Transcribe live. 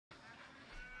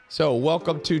So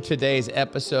welcome to today's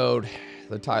episode,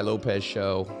 the Tai Lopez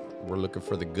Show. We're looking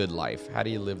for the good life. How do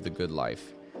you live the good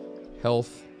life?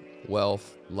 Health,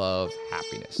 wealth, love,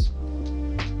 happiness.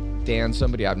 Dan,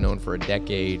 somebody I've known for a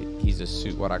decade. He's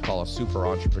what I call a super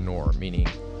entrepreneur, meaning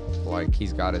like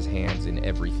he's got his hands in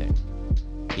everything.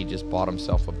 He just bought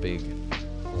himself a big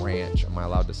ranch. Am I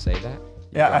allowed to say that?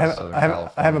 Yeah,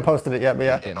 I haven't posted it yet, but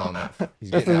yeah.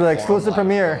 This is the exclusive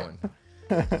premiere.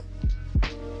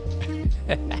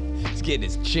 He's getting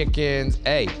his chickens.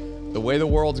 Hey, the way the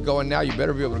world's going now, you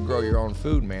better be able to grow your own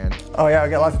food, man. Oh yeah, I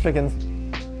got lots of chickens.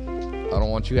 I don't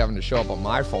want you having to show up on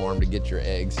my farm to get your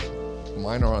eggs.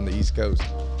 Mine are on the East Coast.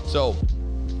 So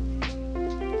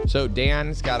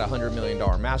Dan's got a $100 million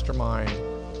mastermind,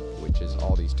 which is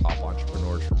all these top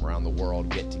entrepreneurs from around the world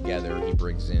get together. He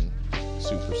brings in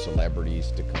super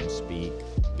celebrities to come speak,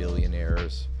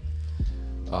 billionaires.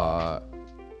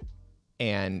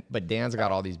 But Dan's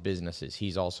got all these businesses.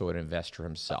 He's also an investor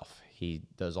himself. He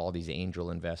does all these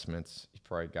angel investments. He's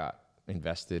probably got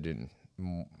invested in,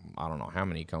 I don't know how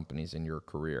many companies in your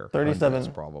career. 37.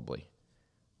 Hundreds, probably.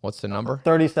 What's the number?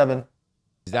 37.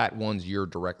 Is that ones you're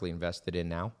directly invested in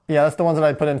now? Yeah, that's the ones that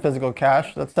I put in physical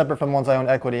cash. That's separate from ones I own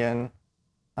equity in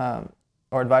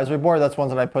or advisory board. That's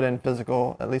ones that I put in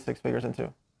physical, at least 6 figures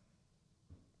into.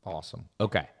 Awesome.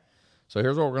 Okay. So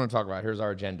here's what we're going to talk about. Here's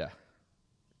our agenda.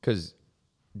 Because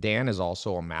Dan is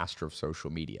also a master of social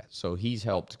media. So he's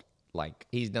helped,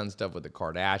 he's done stuff with the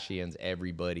Kardashians,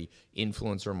 everybody,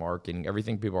 influencer marketing,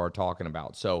 everything people are talking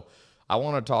about. So I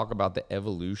want to talk about the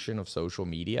evolution of social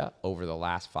media over the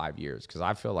last 5 years because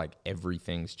I feel like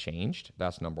everything's changed.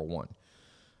 That's number one.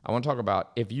 I want to talk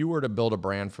about if you were to build a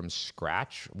brand from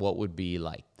scratch, what would be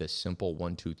like the simple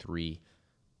 1, 2, 3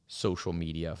 social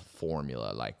media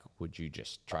formula? Like, would you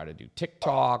just try to do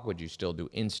TikTok? Would you still do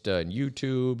Insta and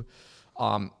YouTube?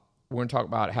 We're going to talk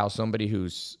about how somebody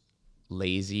who's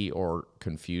lazy or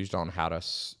confused on how to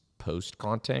post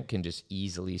content can just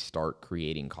easily start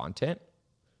creating content.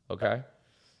 Okay.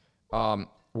 We're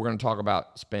going to talk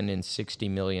about spending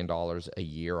 $60 million a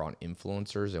year on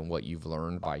influencers and what you've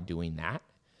learned by doing that.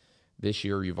 This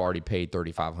year, you've already paid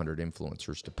 3,500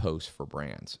 influencers to post for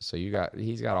brands. So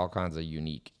he's got all kinds of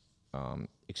unique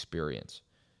experience.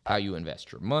 How you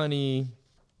invest your money.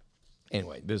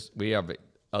 Anyway, we have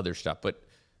other stuff. But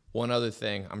one other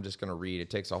thing I'm just going to read. It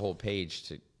takes a whole page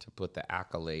to put the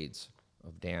accolades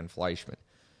of Dan Fleyshman.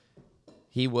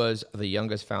 He was the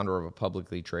youngest founder of a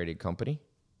publicly traded company.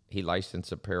 He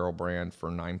licensed apparel brand for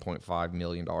 $9.5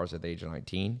 million at the age of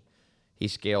 19. He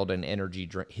scaled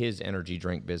his energy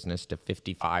drink business to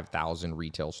 55,000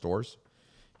 retail stores.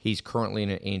 He's currently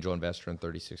an angel investor in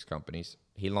 36 companies.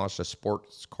 He launched a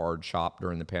sports card shop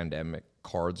during the pandemic,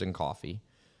 Cards and Coffee.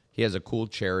 He has a cool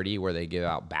charity where they give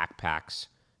out backpacks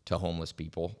to homeless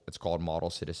people. It's called Model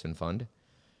Citizen Fund.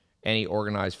 And he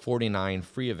organized 49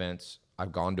 free events.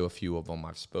 I've gone to a few of them.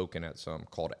 I've spoken at some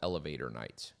called Elevator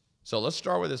Nights. So let's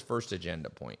start with this first agenda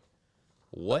point.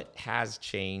 What has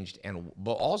changed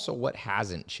but also what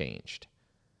hasn't changed?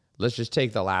 Let's just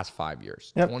take the last 5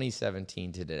 years,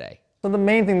 2017 to today. So the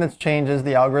main thing that's changed is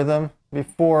the algorithm.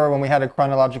 Before, when we had a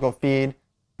chronological feed,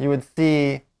 you would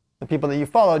see the people that you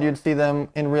followed, you'd see them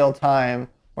in real time,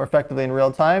 or effectively in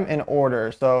real time, in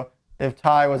order. So if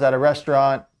Tai was at a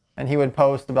restaurant and he would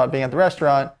post about being at the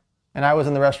restaurant, and I was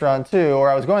in the restaurant too, or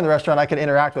I was going to the restaurant, I could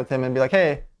interact with him and be like,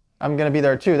 hey, I'm going to be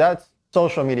there too. That's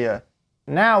social media.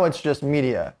 Now it's just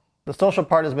media. The social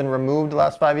part has been removed the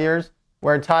last 5 years,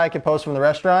 where Tai could post from the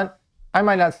restaurant. I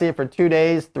might not see it for 2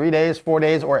 days, 3 days, 4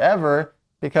 days, or ever,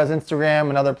 because Instagram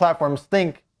and other platforms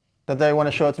think that they want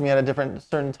to show it to me at a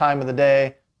certain time of the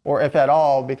day, or if at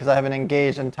all, because I haven't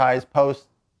engaged in Tai's post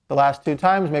the last 2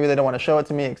 times, maybe they don't want to show it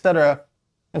to me, etc.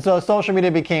 And so social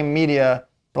media became media.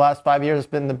 The last 5 years has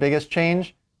been the biggest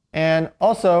change. And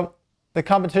also, the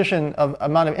competition of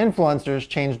amount of influencers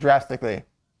changed drastically.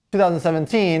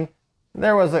 2017,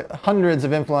 there was hundreds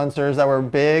of influencers that were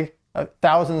big,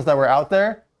 thousands that were out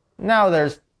there. Now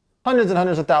there's hundreds and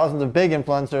hundreds of thousands of big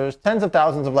influencers, tens of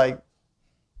thousands of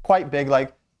quite big,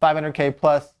 500K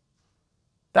plus,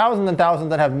 thousands and thousands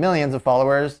that have millions of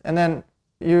followers. And then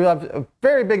you have a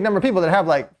very big number of people that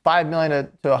have 5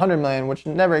 million to 100 million, which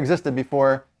never existed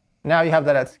before. Now you have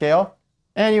that at scale.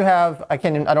 And you have, I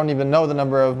don't even know the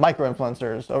number of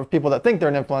micro-influencers or people that think they're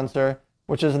an influencer,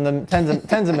 which is in the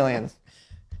tens of millions.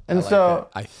 And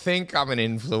I think I'm an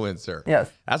influencer.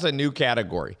 Yes. That's a new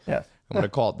category. Yes. I'm going to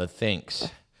call it the thinks.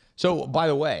 So, by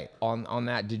the way, on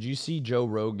that, did you see Joe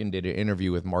Rogan did an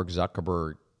interview with Mark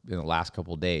Zuckerberg in the last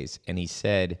couple of days? And he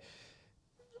said,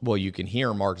 well, you can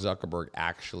hear Mark Zuckerberg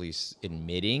actually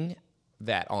admitting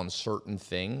that on certain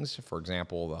things, for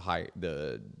example,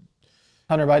 the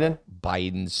Hunter Biden.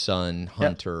 Biden's son,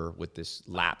 Hunter, with this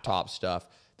laptop stuff,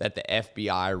 that the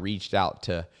FBI reached out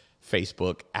to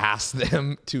Facebook, asked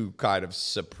them to kind of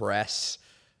suppress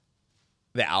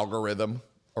the algorithm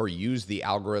or use the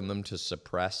algorithm to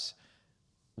suppress.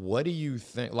 What do you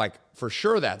think? Like, for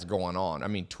sure that's going on. I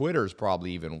mean, Twitter's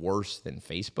probably even worse than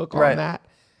Facebook on that.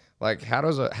 Like, how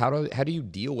do you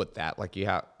deal with that? Like, you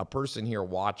have a person here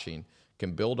watching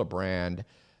can build a brand,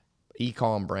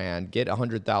 e-com brand, get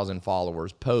 100,000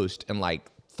 followers, post, and like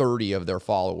 30 of their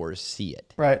followers see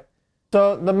it. Right.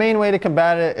 So the main way to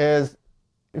combat it is,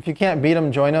 if you can't beat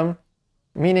them, join them.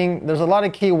 Meaning there's a lot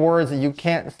of key words that you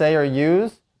can't say or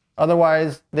use.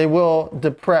 Otherwise, they will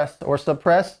depress or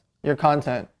suppress your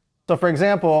content. So for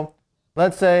example,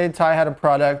 let's say Ty had a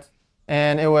product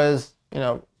and it was,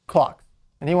 clocks.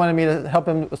 And he wanted me to help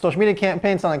him with a social media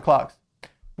campaign selling clocks.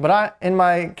 But in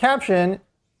my caption,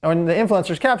 or in the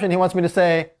influencer's caption, he wants me to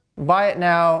say, buy it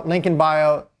now, link in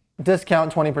bio,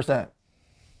 discount 20%.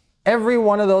 Every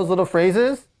one of those little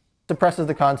phrases suppresses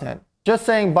the content. Just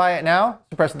saying buy it now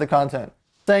suppresses the content.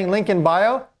 Saying link in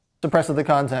bio suppresses the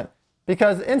content.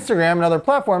 Because Instagram and other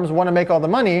platforms want to make all the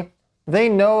money, they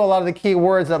know a lot of the key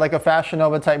words that like a Fashion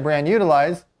Nova type brand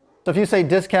utilize. So if you say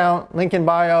discount, link in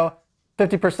bio,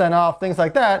 50% off, things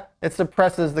like that, it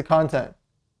suppresses the content.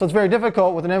 So it's very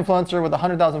difficult with an influencer with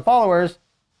 100,000 followers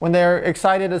when they're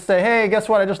excited to say, hey, guess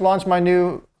what? I just launched my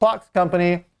new clocks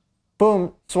company.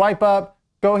 Boom, swipe up,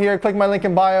 go here, click my link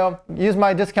in bio, use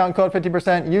my discount code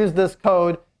 50%, use this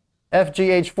code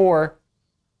FGH4.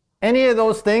 Any of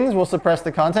those things will suppress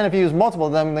the content. If you use multiple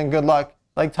of them, then good luck.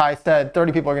 Like Ty said,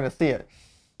 30 people are going to see it.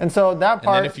 And so that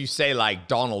part. And then if you say like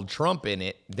Donald Trump in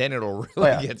it, then it'll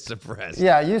really get suppressed.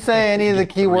 Yeah, you say any of the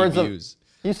keywords.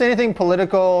 You say anything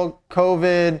political,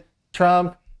 COVID,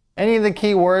 Trump, any of the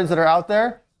keywords that are out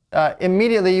there,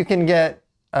 immediately you can get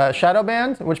shadow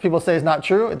banned, which people say is not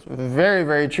true. It's very,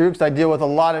 very true because I deal with a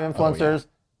lot of influencers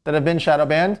that have been shadow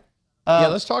banned. Yeah,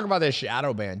 let's talk about this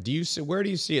shadow ban. Where do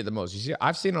you see it the most?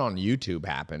 I've seen it on YouTube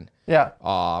happen. Yeah.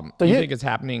 So you think it's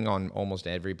happening on almost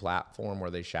every platform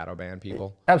where they shadow ban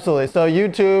people? Absolutely. So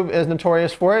YouTube is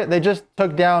notorious for it. They just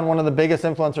took down one of the biggest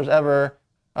influencers ever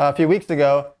a few weeks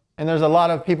ago, and there's a lot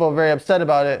of people very upset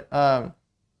about it.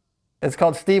 It's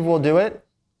called Steve Will Do It.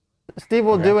 Steve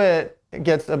Will Do It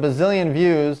gets a bazillion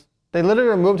views. They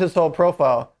literally removed his whole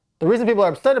profile. The reason people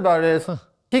are upset about it is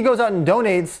he goes out and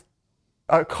donates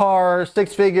a car,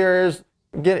 6 figures,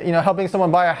 helping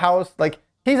someone buy a house. Like,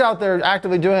 he's out there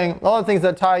actively doing all the things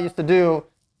that Ty used to do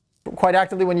quite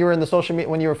actively when you were in the social media,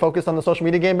 when you were focused on the social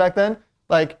media game back then,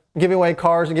 like giving away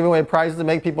cars and giving away prizes to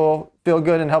make people feel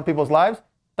good and help people's lives.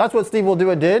 That's what Steve Will Do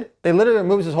It did. They literally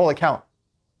removed his whole account.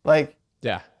 Like,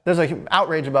 yeah, there's like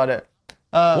outrage about it.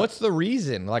 What's the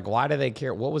reason? Like, why do they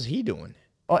care? What was he doing?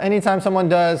 Well, anytime someone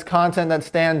does content that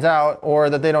stands out or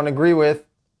that they don't agree with,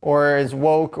 or is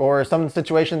woke, or some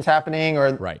situation's happening,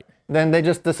 or then they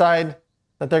just decide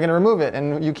that they're going to remove it,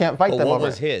 and you can't fight them over it. What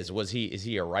was his? Is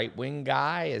he a right-wing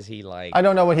guy? Is he like? I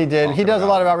don't know what he did. He does a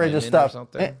lot of outrageous stuff.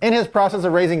 In his process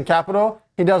of raising capital,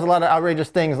 he does a lot of outrageous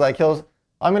things. Like I'm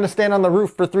going to stand on the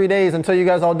roof for 3 days until you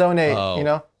guys all donate.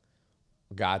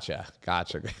 Gotcha.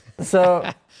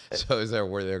 So is there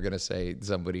where they're going to say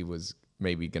somebody was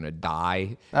maybe going to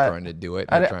die trying to do it?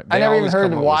 I never even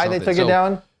heard why they took it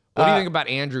down. What do you think about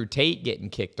Andrew Tate getting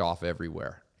kicked off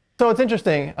everywhere? So it's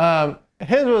interesting.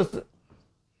 His was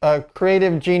a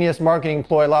creative genius marketing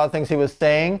ploy. A lot of things he was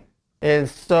saying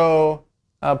is so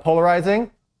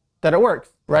polarizing that it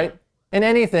works, right? In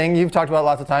anything, you've talked about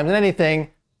lots of times, in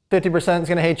anything, 50% is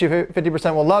going to hate you,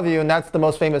 50% will love you, and that's the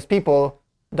most famous people.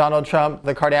 Donald Trump,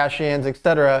 the Kardashians,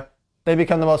 etc. They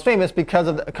become the most famous because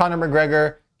of Conor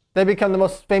McGregor. They become the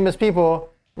most famous people,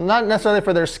 not necessarily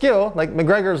for their skill. Like,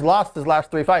 McGregor's lost his last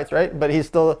 3 fights, right? But he's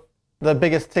still the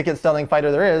biggest ticket-selling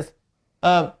fighter there is.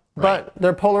 But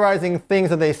they're polarizing things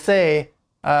that they say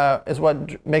is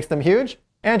what makes them huge.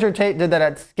 Andrew Tate did that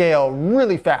at scale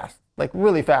really fast, like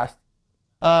really fast.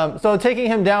 So taking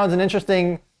him down is an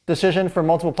interesting decision for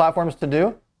multiple platforms to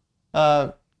do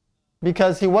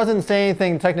because he wasn't saying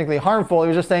anything technically harmful. He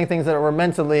was just saying things that were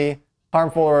mentally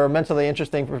harmful or mentally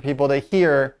interesting for people to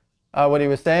hear what he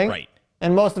was saying. Right.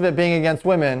 And most of it being against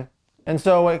women. And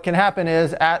so what can happen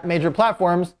is at major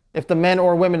platforms, if the men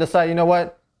or women decide, you know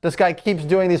what, this guy keeps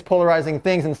doing these polarizing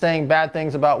things and saying bad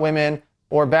things about women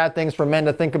or bad things for men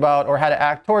to think about or how to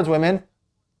act towards women,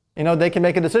 they can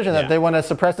make a decision that they want to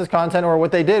suppress his content, or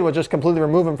what they did was just completely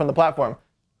remove him from the platform.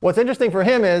 What's interesting for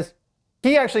him is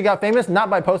he actually got famous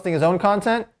not by posting his own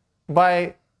content,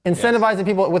 by incentivizing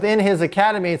people within his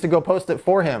academy to go post it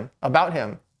for him, about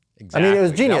him. Exactly. I mean, it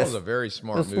was genius. That was a very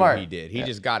smart move smart. he did. He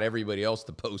just got everybody else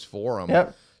to post for him.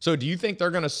 Yep. So do you think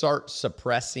they're going to start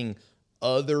suppressing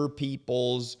other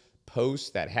people's posts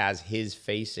that has his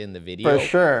face in the video? For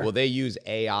sure. Will they use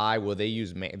AI? Will they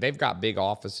use, they've got big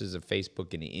offices of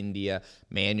Facebook in India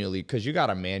manually, because you got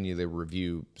to manually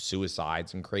review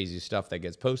suicides and crazy stuff that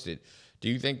gets posted. Do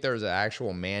you think there's an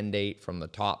actual mandate from the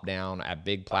top down at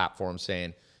big platforms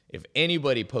saying, if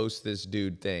anybody posts this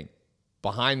dude thing,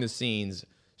 behind the scenes,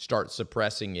 start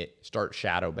suppressing it, start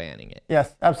shadow banning it?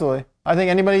 Yes, absolutely. I think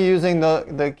anybody using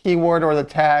the keyword or the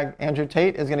tag Andrew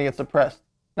Tate is going to get suppressed.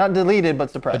 Not deleted,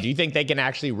 but suppressed. But do you think they can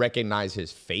actually recognize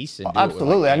his face? And do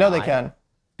absolutely. it with, like, I know AI? they can.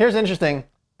 Here's interesting.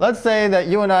 Let's say that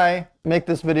you and I make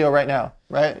this video right now,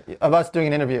 right, of us doing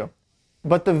an interview.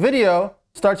 But the video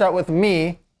starts out with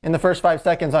me in the first 5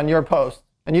 seconds on your post,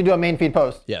 and you do a main feed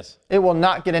post. Yes. It will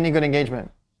not get any good engagement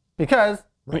because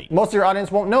most of your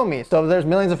audience won't know me. So if there's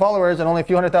millions of followers and only a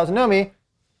few 100,000 know me,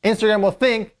 Instagram will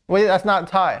think, wait, that's not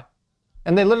Tai.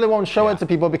 And they literally won't show it to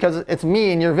people because it's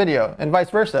me in your video, and vice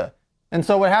versa. And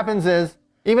so what happens is,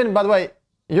 even, by the way,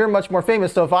 you're much more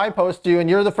famous. So if I post you and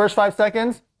you're the first 5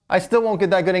 seconds, I still won't get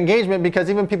that good engagement because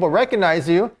even people recognize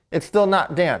you, it's still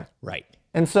not Dan. Right.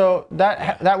 And so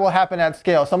that will happen at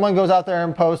scale. Someone goes out there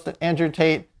and posts Andrew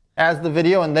Tate as the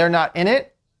video and they're not in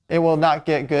it, it will not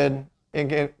get good,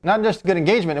 not just good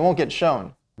engagement, it won't get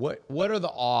shown. What are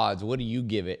the odds? What do you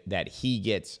give it that he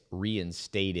gets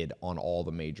reinstated on all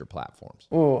the major platforms?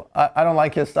 Ooh, I don't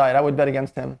like his side. I would bet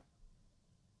against him.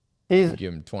 He's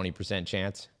Give him 20%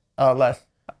 chance. Less.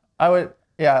 I would,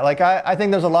 yeah. Like I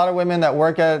think there's a lot of women that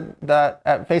work at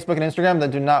Facebook and Instagram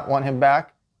that do not want him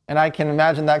back, and I can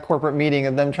imagine that corporate meeting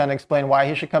of them trying to explain why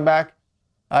he should come back.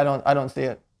 I don't see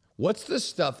it. What's the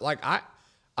stuff like?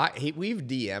 We've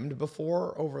DM'd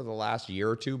before over the last year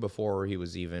or two before he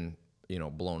was even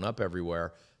blown up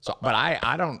everywhere. So, but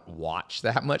I don't watch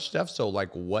that much stuff. So like,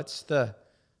 what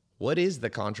is the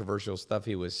controversial stuff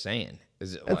he was saying?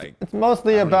 Is it like it's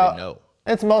mostly about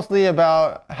it's mostly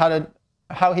about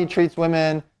how he treats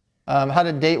women, how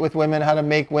to date with women, how to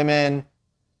make women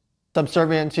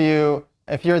subservient to you.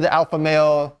 If you're the alpha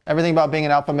male, everything about being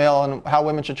an alpha male and how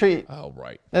women should treat. Oh,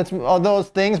 right. It's all those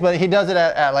things, but he does it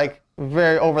at like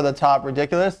very over the top,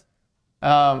 ridiculous.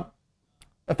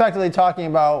 Effectively talking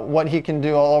about what he can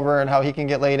do all over and how he can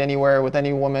get laid anywhere with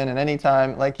any woman and any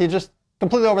time. Like he just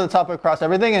completely over the top across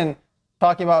everything, and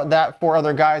talking about that for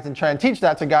other guys and trying to teach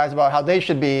that to guys about how they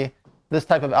should be this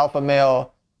type of alpha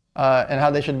male and how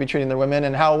they should be treating their women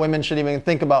and how women should even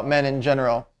think about men in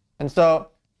general. And so,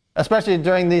 especially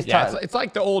during these times. It's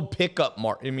like the old pickup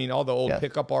all the old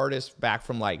pickup artists back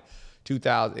from like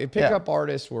 2000. Pickup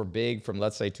artists were big from,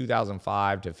 let's say,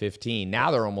 2005 to 15. Now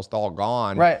they're almost all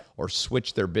gone, right, or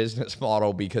switched their business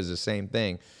model because of the same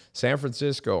thing. San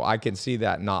Francisco, I can see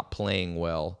that not playing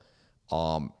well.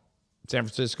 San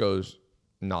Francisco's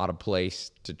not a place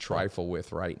to trifle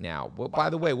with right now. But by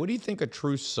the way, what do you think of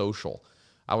Truth Social?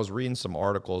 I was reading some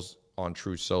articles on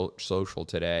Truth Social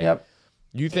today. Yep.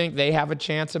 You think they have a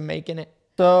chance of making it?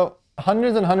 So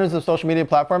hundreds and hundreds of social media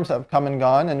platforms have come and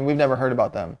gone, and we've never heard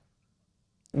about them.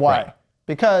 Why? Right.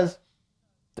 Because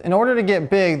in order to get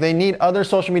big, they need other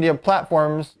social media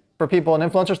platforms for people and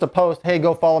influencers to post, hey,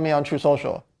 go follow me on Truth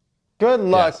Social. Good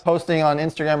luck posting on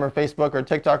Instagram or Facebook or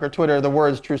TikTok or Twitter the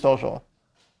words Truth Social.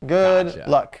 Good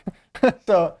luck.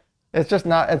 So it's just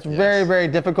not, it's very, very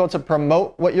difficult to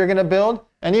promote what you're going to build.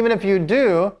 And even if you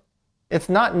do, it's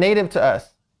not native to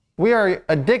us. We are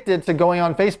addicted to going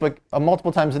on Facebook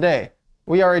multiple times a day.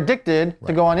 We are addicted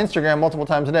to go on Instagram multiple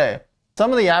times a day.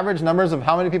 Some of the average numbers of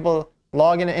how many people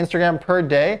log into Instagram per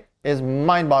day is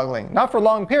mind-boggling. Not for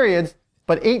long periods,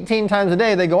 but 18 times a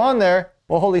day they go on there.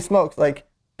 Well, holy smokes, like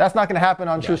that's not going to happen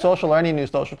on True Social or any new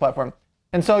social platform.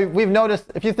 And so we've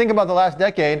noticed, if you think about the last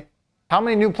decade, how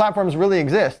many new platforms really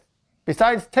exist?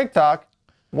 Besides TikTok,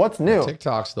 what's new?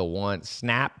 TikTok's the one.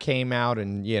 Snap came out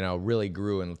and, really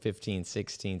grew in 15,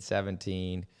 16,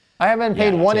 17. I haven't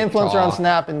paid one influencer on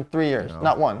Snap in 3 years.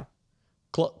 Not one.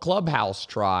 Clubhouse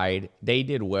tried. They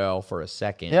did well for a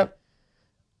second. Yep.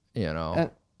 And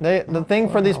the thing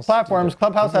for these platforms,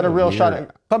 Clubhouse had a real shot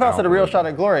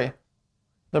at glory.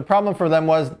 The problem for them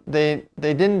was they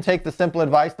didn't take the simple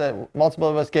advice that multiple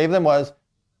of us gave them, was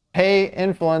pay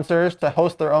influencers to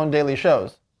host their own daily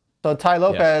shows. So Tai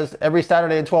Lopez, every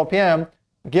Saturday at 12 p.m.,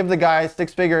 give the guy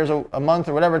 6 figures a month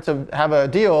or whatever to have a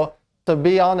deal to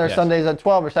be on there Sundays at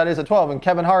 12 or Saturdays at 12, and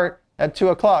Kevin Hart at 2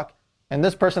 o'clock, and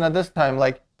this person at this time,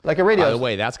 like a radio. By the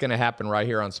way, that's going to happen right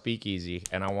here on Speakeasy,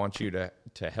 and I want you to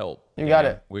help. You got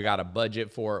it. We got a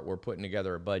budget for it. We're putting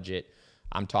together a budget.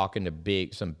 I'm talking to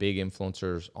some big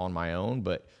influencers on my own,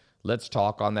 but let's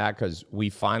talk on that because we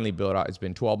finally built out. It's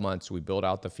been 12 months. We built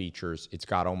out the features. It's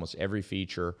got almost every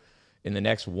feature. In the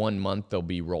next 1 month, they'll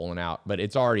be rolling out, but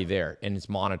it's already there and it's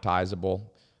monetizable.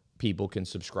 People can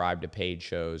subscribe to paid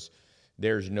shows.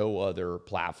 There's no other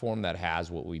platform that has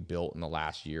what we built in the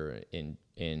last year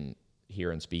in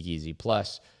here in Speakeasy.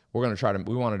 Plus, we're going to try to,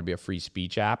 we want it to be a free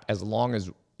speech app as long as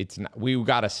it's not, we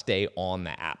got to stay on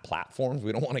the app platforms.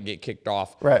 We don't want to get kicked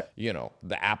off, right, you know,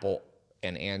 the Apple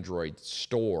and Android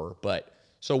store. But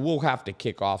so we'll have to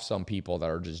kick off some people that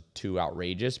are just too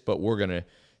outrageous, but we're going to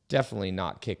definitely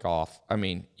not kick off. I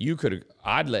mean,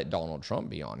 I'd let Donald Trump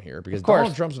be on here because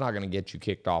Donald Trump's not going to get you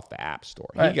kicked off the App Store.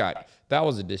 Right. That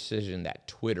was a decision that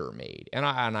Twitter made. And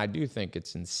I do think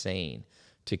it's insane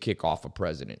to kick off a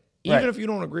president. Even if you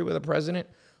don't agree with a president,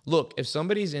 look, if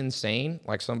somebody's insane,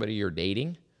 like somebody you're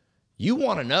dating, you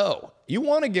want to know. You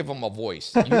want to give them a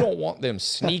voice. You don't want them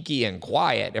sneaky and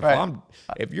quiet.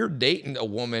 If you're dating a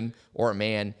woman or a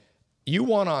man, you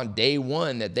want on day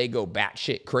one that they go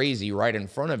batshit crazy right in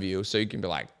front of you, so you can be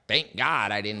like, "Thank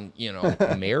God I didn't,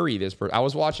 marry this person." I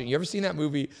was watching. You ever seen that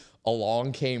movie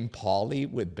Along Came Polly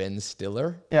with Ben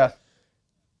Stiller? Yeah.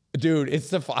 Dude,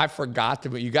 I forgot to,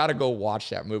 but you got to go watch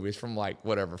that movie. It's from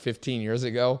 15 years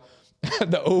ago.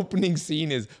 The opening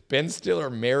scene is Ben Stiller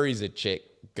marries a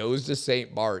chick, goes to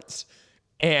St. Bart's,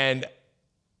 and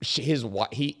his wife,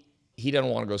 he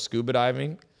doesn't want to go scuba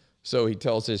diving, so he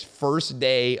tells his first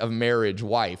day of marriage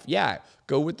wife, "Yeah,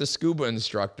 go with the scuba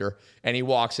instructor," and he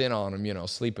walks in on him,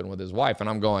 sleeping with his wife, and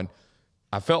I'm going,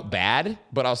 I felt bad,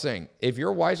 but I was saying, if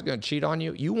your wife's going to cheat on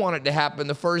you, you want it to happen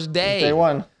the first day. Day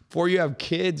one. Before you have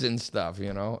kids and stuff,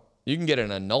 you can get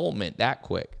an annulment that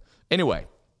quick. Anyway,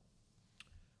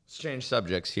 let's change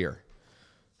subjects here.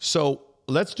 So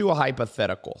let's do a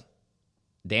hypothetical.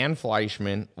 Dan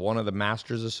Fleyshman, one of the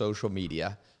masters of social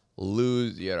media,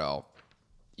 you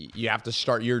have to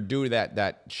start, you're doing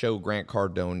that show Grant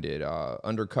Cardone did,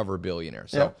 Undercover Billionaire.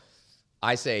 So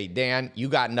I say, Dan, you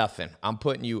got nothing. I'm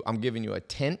giving you a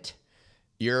tent.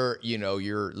 You're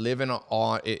living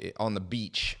on the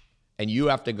beach, and you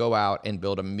have to go out and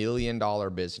build $1 million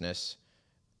business,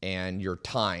 and you're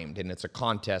timed, and it's a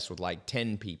contest with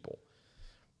 10 people.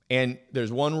 And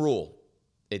there's one rule.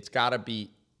 It's got to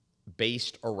be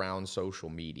based around social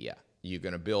media. You're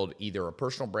going to build either a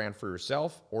personal brand for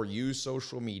yourself or use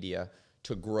social media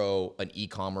to grow an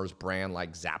e-commerce brand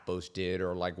like Zappos did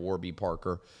or like Warby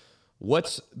Parker.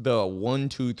 What's the 1,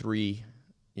 2, 3,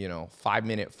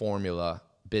 5-minute formula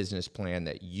business plan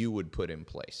that you would put in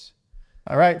place?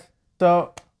 All right.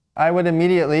 So I would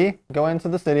immediately go into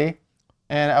the city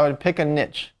and I would pick a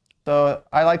niche. So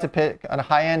I like to pick a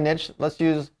high-end niche. Let's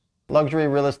use luxury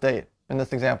real estate in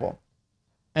this example.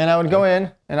 And I would go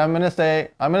in and I'm going to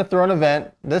say, I'm going to throw an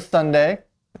event this Sunday.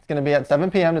 It's going to be at 7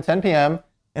 p.m. to 10 p.m.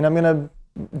 And I'm going to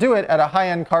do it at a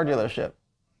high-end car dealership.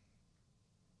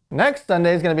 Next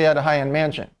Sunday is going to be at a high-end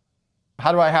mansion.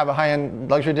 How do I have a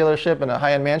high-end luxury dealership and a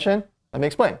high-end mansion? Let me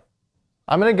explain.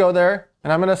 I'm going to go there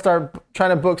and I'm going to start trying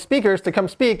to book speakers to come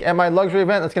speak at my luxury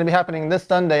event that's going to be happening this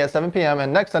Sunday at 7 p.m.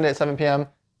 and next Sunday at 7 p.m.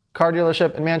 car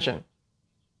dealership and mansion.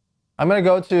 I'm going to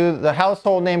go to the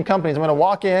household name companies. I'm going to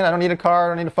walk in. I don't need a car. I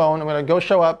don't need a phone. I'm going to go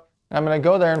show up. And I'm going to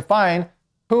go there and find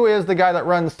who is the guy that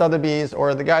runs Sotheby's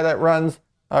or the guy that runs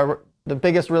the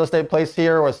biggest real estate place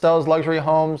here or sells luxury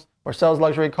homes or sells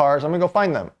luxury cars. I'm going to go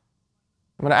find them.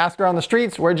 I'm going to ask around the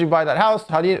streets, where'd you buy that house?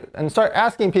 And start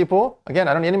asking people. Again,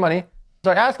 I don't need any money.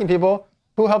 Start asking people,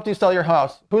 who helped you sell your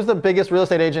house? Who's the biggest real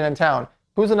estate agent in town?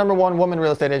 Who's the #1 woman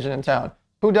real estate agent in town?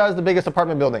 Who does the biggest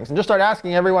apartment buildings? And just start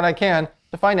asking everyone I can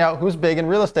to find out who's big in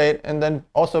real estate and then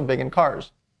also big in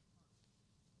cars.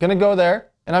 Gonna go there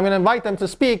and I'm gonna invite them to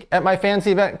speak at my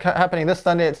fancy event happening this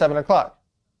Sunday at 7 o'clock.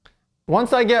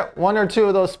 Once I get 1 or 2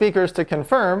 of those speakers to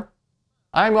confirm,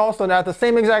 I'm also at the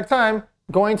same exact time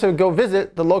going to go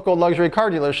visit the local luxury car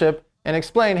dealership and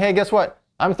explain, hey, guess what?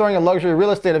 I'm throwing a luxury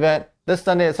real estate event this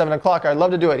Sunday at 7 o'clock. I'd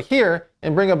love to do it here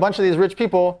and bring a bunch of these rich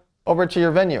people over to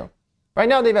your venue. Right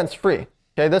now, the event's free.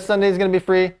 Okay, this Sunday is going to be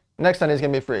free. Next Sunday is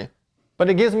going to be free. But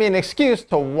it gives me an excuse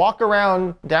to walk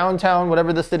around downtown,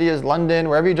 whatever the city is, London,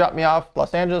 wherever you drop me off,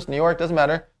 Los Angeles, New York, doesn't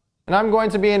matter. And I'm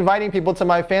going to be inviting people to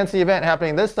my fancy event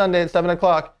happening this Sunday at 7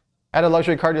 o'clock at a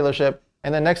luxury car dealership,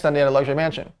 and then next Sunday at a luxury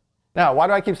mansion. Now, why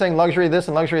do I keep saying luxury this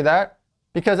and luxury that?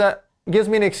 Because that gives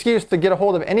me an excuse to get a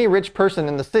hold of any rich person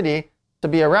in the city to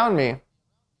be around me.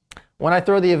 When I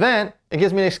throw the event, it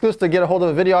gives me an excuse to get a hold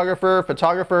of a videographer,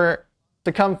 photographer,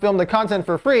 to come film the content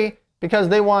for free because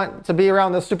they want to be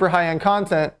around this super high-end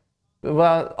content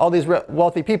about all these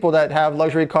wealthy people that have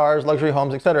luxury cars, luxury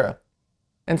homes, etc.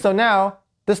 And so now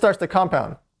this starts to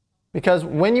compound. Because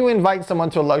when you invite someone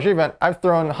to a luxury event, I've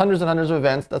thrown hundreds and hundreds of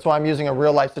events. That's why I'm using a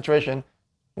real life situation.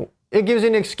 It gives you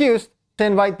an excuse to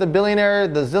invite the billionaire,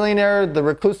 the zillionaire, the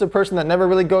reclusive person that never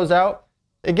really goes out.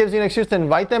 It gives you an excuse to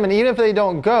invite them. And even if they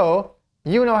don't go,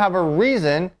 you now have a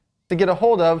reason to get a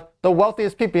hold of the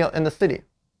wealthiest people in the city.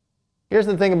 Here's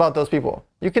the thing about those people.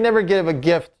 You can never give a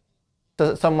gift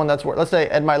to someone that's worth, let's say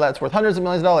Ed Milet's worth hundreds of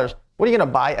millions of dollars. What are you going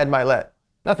to buy Ed Milet?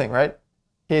 Nothing, right?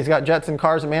 He's got jets and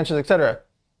cars and mansions, etc.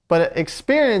 But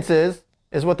experiences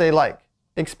is what they like.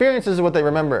 Experiences is what they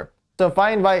remember. So if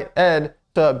I invite Ed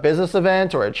to a business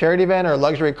event or a charity event or a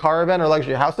luxury car event or a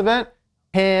luxury house event,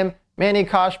 him, Manny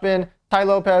Koshbin, Tai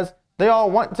Lopez, they all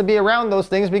want to be around those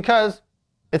things because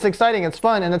it's exciting, it's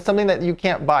fun, and it's something that you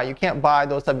can't buy. You can't buy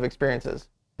those type of experiences,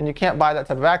 and you can't buy that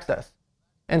type of access.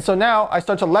 And so now I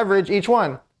start to leverage each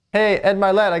one. Hey, Ed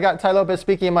Milet, I got Tai Lopez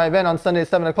speaking at my event on Sunday at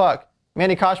 7 o'clock.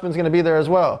 Manny Koshbin's going to be there as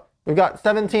well. We've got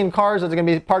 17 cars that are going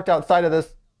to be parked outside of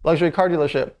this luxury car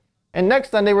dealership. And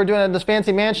next Sunday, we're doing it at this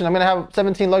fancy mansion. I'm going to have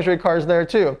 17 luxury cars there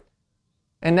too.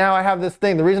 And now I have this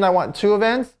thing. The reason I want 2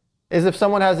 events is if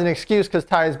someone has an excuse because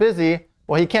Tai is busy,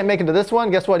 well, he can't make it to this one.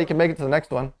 Guess what? He can make it to the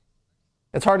next one.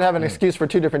 It's hard to have an excuse for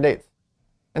 2 different dates.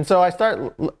 And so I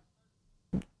start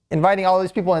inviting all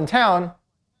these people in town,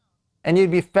 and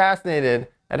you'd be fascinated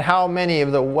at how many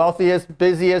of the wealthiest,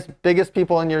 busiest, biggest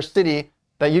people in your city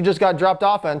that you just got dropped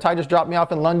off at. And Tai just dropped me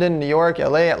off in London, New York,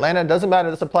 LA, Atlanta. It doesn't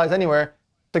matter. This applies anywhere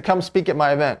to come speak at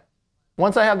my event.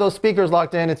 Once I have those speakers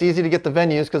locked in, it's easy to get the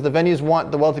venues because the venues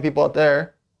want the wealthy people out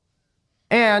there.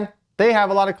 And they have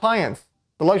a lot of clients.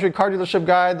 The luxury car dealership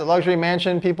guy, the luxury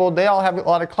mansion people, they all have a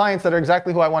lot of clients that are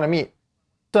exactly who I want to meet.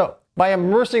 So by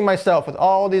immersing myself with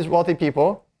all these wealthy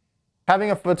people, having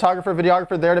a photographer,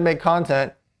 videographer there to make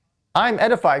content, I'm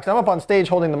edified because I'm up on stage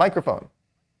holding the microphone.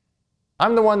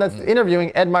 I'm the one that's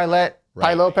interviewing Ed Milet,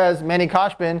 Tai Lopez, Manny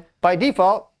Koshbin. By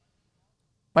default,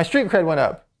 my street cred went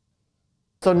up.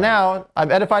 So now I've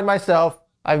edified myself.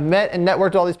 I've met and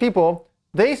networked all these people.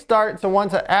 They start to want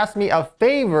to ask me a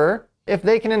favor if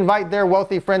they can invite their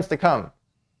wealthy friends to come.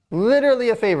 Literally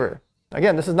a favor.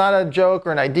 Again, this is not a joke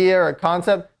or an idea or a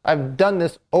concept. I've done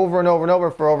this over and over and over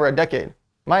for over a decade.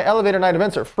 My elevator night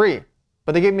events are free,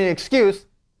 but they gave me an excuse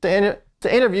to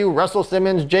interview Russell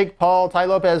Simmons, Jake Paul, Tai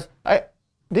Lopez.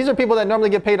 These are people that normally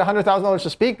get paid $100,000 to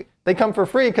speak. They come for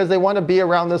free because they want to be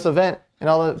around this event and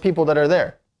all the people that are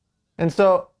there. And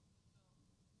so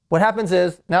what happens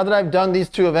is, now that I've done these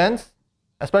 2 events,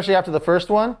 especially after the first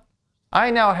one,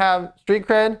 I now have street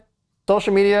cred,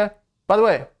 social media. By the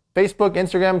way, Facebook,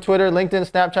 Instagram, Twitter, LinkedIn,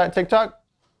 Snapchat, TikTok,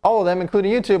 all of them,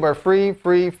 including YouTube, are free,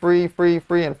 free, free, free,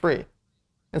 free, and free.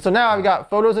 And so now I've got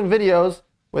photos and videos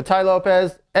with Tai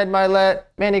Lopez, Ed Milet,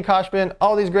 Manny Koshbin,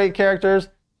 all these great characters.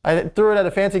 I threw it at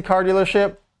a fancy car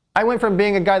dealership. I went from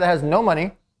being a guy that has no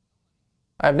money,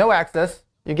 I have no access,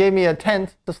 you gave me a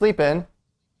tent to sleep in,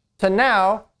 to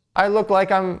now I look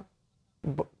like I'm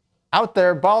out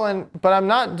there balling, but I'm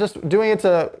not just doing it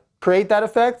to create that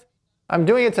effect. I'm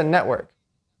doing it to network.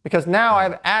 Because now I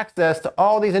have access to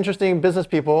all these interesting business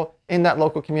people in that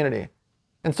local community.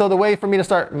 And so the way for me to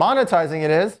start monetizing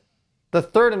it is, the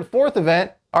 3rd and 4th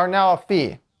event are now a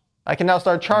fee. I can now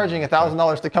start charging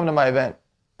 $1,000 to come to my event.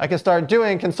 I can start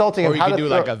doing consulting. Or you can do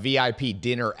like a VIP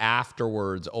dinner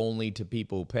afterwards only to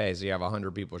people who pay. So you have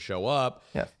 100 people show up,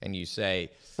 and you say,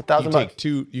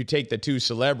 you take the 2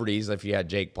 celebrities, if you had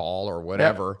Jake Paul or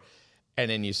whatever, and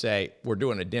then you say, we're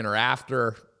doing a dinner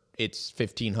after, it's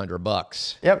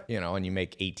 $1,500. Yep. You know, and you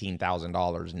make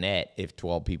 $18,000 net if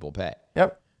 12 people pay.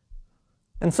 Yep.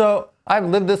 And so I've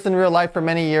lived this in real life for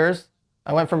many years.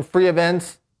 I went from free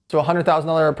events to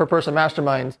 $100,000 per person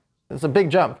masterminds. It's a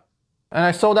big jump. And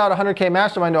I sold out a 100K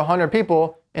mastermind to 100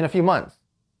 people in a few months.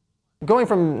 Going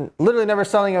from literally never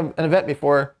selling an event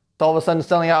before to all of a sudden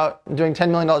selling out and doing $10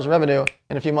 million in revenue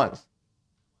in a few months.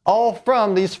 All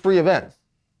from these free events.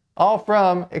 All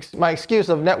from my excuse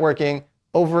of networking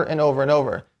over and over and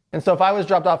over. And so if I was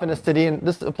dropped off in a city, and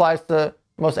this applies to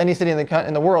most any city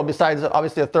in the world, besides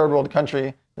obviously a 3rd world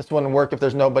country, this wouldn't work if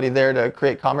there's nobody there to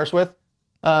create commerce with.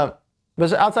 But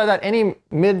outside that, any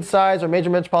mid-size or major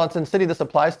metropolitan city this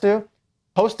applies to,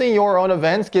 hosting your own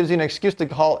events gives you an excuse to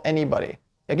call anybody.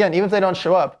 Again, even if they don't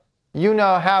show up, you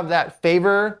now have that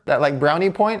favor, that like brownie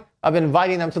point of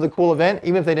inviting them to the cool event,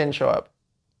 even if they didn't show up.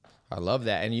 I love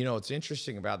that. And you know, what's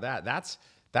interesting about that,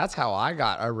 that's how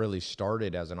I really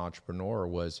started as an entrepreneur,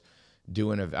 was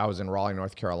I was in Raleigh,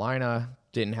 North Carolina,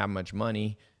 didn't have much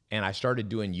money, and I started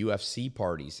doing UFC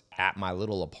parties at my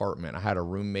little apartment. I had a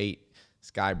roommate,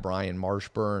 this guy, Brian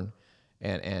Marshburn,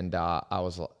 and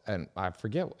I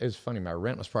forget, it was funny, my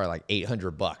rent was probably like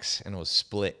 $800, and it was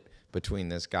split between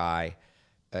this guy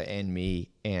and me,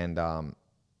 and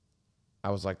I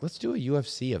was like, let's do a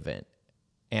UFC event.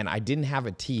 And I didn't have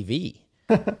a TV.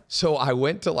 So I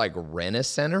went to like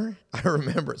Rent-A-Center. I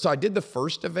remember. So I did the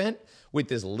first event with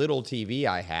this little TV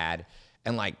I had,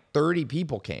 and like 30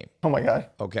 people came. Oh my God.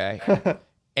 Okay.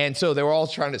 And so they were all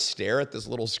trying to stare at this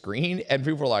little screen, and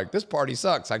people were like, this party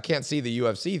sucks. I can't see the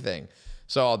UFC thing.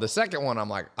 So the second one, I'm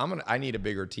like, I need a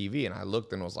bigger TV. And I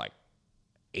looked and it was like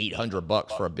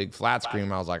 $800 for a big flat screen.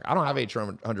 And I was like, I don't have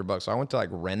 $800. So I went to like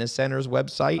Rent-A-Center's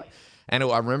website. And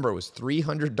I remember it was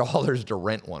 $300 to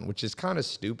rent one, which is kind of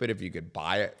stupid if you could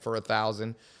buy it for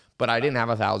 $1,000, but I didn't have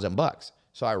 $1,000.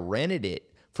 So I rented it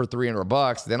for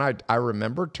 $300. Then I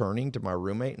remember turning to my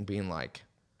roommate and being like,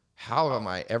 how am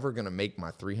I ever going to make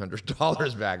my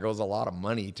 $300 back? It was a lot of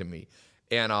money to me.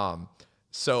 And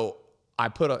so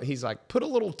he's like, put a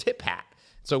little tip hat.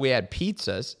 So we had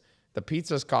pizzas. The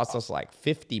pizzas cost us like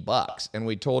 $50. And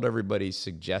we told everybody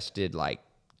suggested like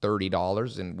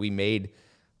 $30, and we made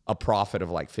a profit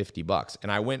of like $50.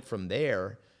 And I went from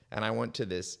there, and I went to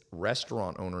this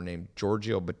restaurant owner named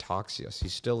Giorgio Bataxias.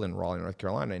 He's still in Raleigh, North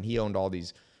Carolina, and he owned all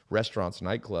these restaurants,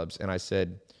 nightclubs. And I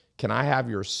said, can I have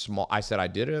your I said, I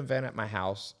did an event at my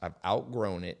house. I've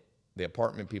outgrown it. The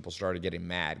apartment people started getting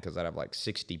mad because I'd have like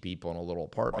 60 people in a little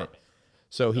apartment.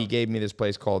 So he gave me this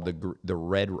place called the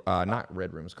Red, not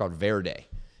Red Room, it's called Verde.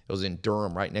 It was in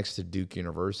Durham, right next to Duke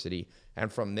University.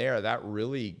 And from there, that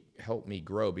really helped me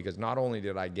grow, because not only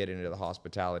did I get into the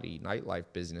hospitality nightlife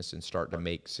business and start to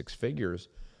make six figures,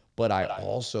 but I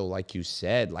also, like you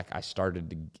said, like I started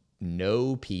to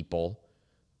know people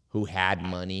who had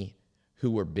money,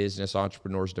 who were business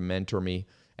entrepreneurs to mentor me.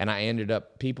 And I ended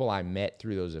up, people I met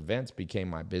through those events became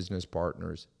my business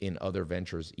partners in other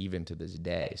ventures, even to this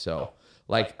day. So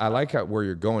like, I like where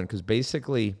you're going, because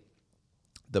basically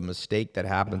the mistake that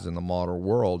happens in the modern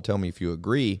world, tell me if you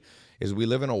agree, is we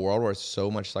live in a world where it's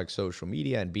so much like social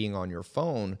media and being on your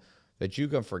phone that you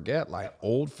can forget like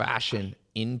old-fashioned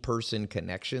in-person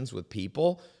connections with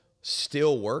people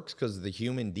still works, because the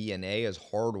human DNA is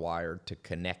hardwired to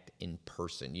connect in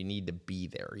person. You need to be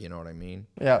there. You know what I mean?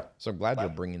 Yeah. So I'm glad you're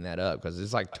bringing that up, because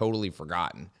it's like totally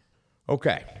forgotten.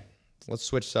 Okay, let's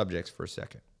switch subjects for a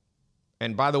second.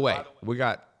 And by the way, we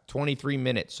got 23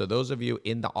 minutes. So those of you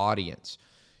in the audience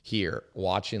here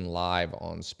watching live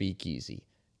on Speakeasy,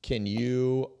 can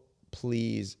you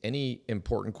please, any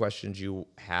important questions you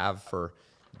have for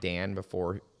Dan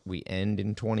before we end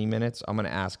in 20 minutes? I'm going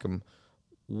to ask him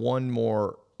one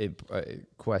more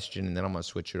question, and then I'm going to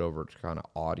switch it over to kind of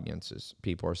audiences.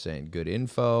 People are saying good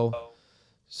info.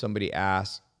 Somebody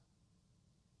asked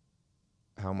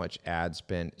how much ad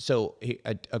spend. So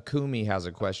Akumi has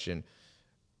a question,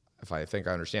 if I think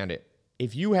I understand it.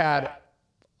 If you had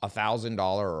 $1,000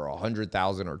 or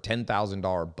 $100,000 or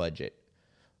 $10,000 budget,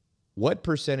 what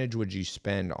percentage would you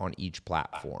spend on each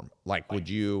platform? Like, would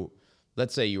you,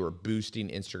 let's say you were boosting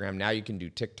Instagram. Now you can do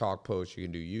TikTok posts, you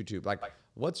can do YouTube. Like,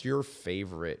 what's your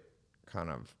favorite kind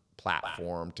of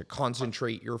platform to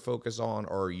concentrate your focus on?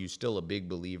 Or are you still a big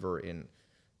believer in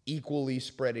equally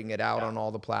spreading it out on all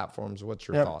the platforms? What's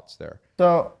your thoughts there?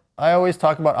 So I always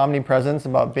talk about omnipresence,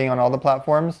 about being on all the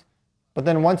platforms. But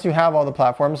then once you have all the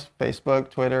platforms, Facebook,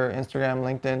 Twitter, Instagram,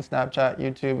 LinkedIn, Snapchat,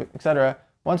 YouTube, etc.,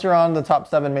 once you're on the top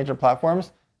 7 major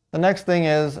platforms, the next thing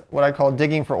is what I call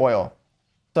digging for oil.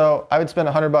 So I would spend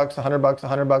 $100, $100, $100,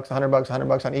 $100,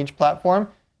 $100 on each platform,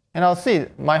 and I'll see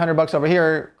my $100 over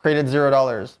here created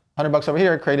 $0, $100 over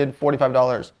here created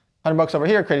 $45, $100 over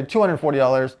here created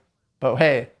 $240. But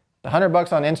hey, the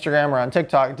 $100 on Instagram or on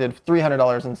TikTok did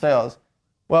 $300 in sales.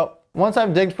 Well, once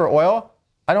I've digged for oil,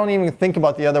 I don't even think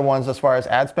about the other ones as far as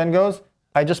ad spend goes.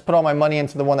 I just put all my money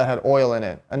into the one that had oil in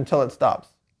it until it stops,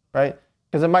 right?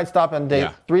 Because it might stop in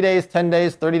 3 days, 10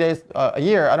 days, 30 days, a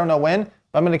year. I don't know when.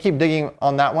 But I'm going to keep digging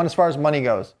on that one as far as money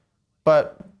goes.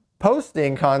 But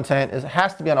posting content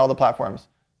has to be on all the platforms,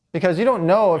 because you don't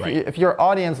know if your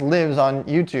audience lives on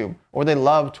YouTube, or they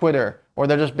love Twitter, or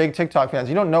they're just big TikTok fans.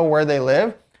 You don't know where they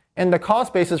live. And the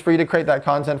cost basis for you to create that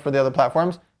content for the other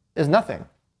platforms is nothing.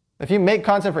 If you make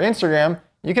content for Instagram,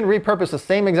 you can repurpose the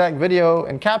same exact video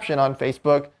and caption on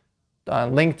Facebook,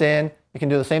 on LinkedIn. You can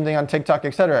do the same thing on TikTok,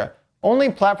 etc.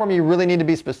 Only platform you really need to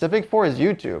be specific for is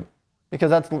YouTube, because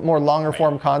that's more longer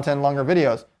form content, longer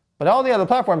videos. But all the other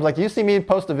platforms, like you see me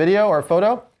post a video or a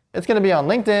photo, it's going to be on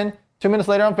LinkedIn, 2 minutes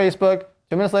later on Facebook,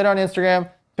 2 minutes later on Instagram,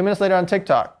 2 minutes later on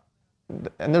TikTok.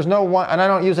 And there's no one, and I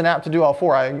don't use an app to do all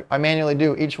 4. I manually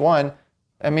do each one.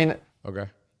 I mean,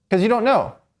 because you don't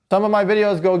know. Some of my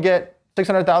videos go get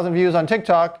 600,000 views on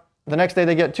TikTok. The next day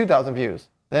they get 2,000 views,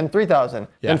 then 3,000,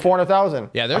 then 400,000.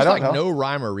 Yeah, there's like no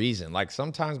rhyme or reason. Like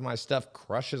sometimes my stuff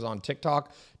crushes on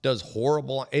TikTok, does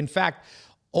horrible. In fact,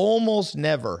 almost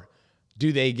never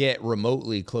do they get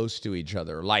remotely close to each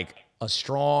other. Like a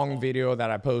strong video that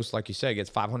I post, like you said, gets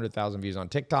 500,000 views on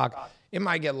TikTok. It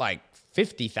might get like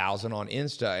 50,000 on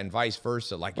Insta and vice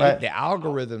versa. Like the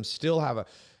algorithms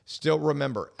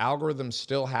algorithms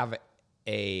still have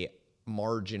a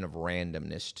margin of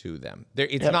randomness to them.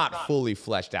 It's not fully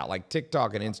fleshed out. Like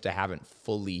TikTok and Insta haven't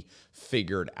fully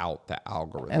figured out the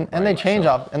algorithm. And they change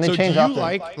often.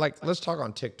 Like let's talk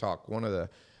on TikTok. One of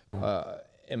the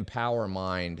Empower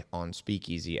Mind on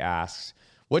Speakeasy asks,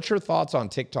 what's your thoughts on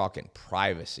TikTok and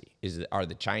privacy? Are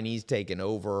the Chinese taking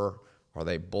over? Are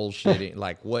they bullshitting?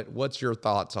 Like, what's your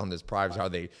thoughts on this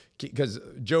privacy? Because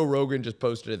Joe Rogan just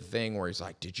posted a thing where he's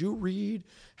like, did you read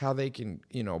how they can,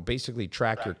 basically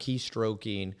track your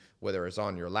keystroking, whether it's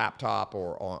on your laptop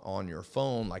or on your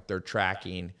phone, like they're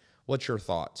tracking. What's your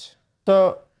thoughts?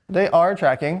 So they are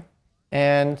tracking,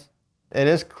 and it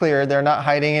is clear they're not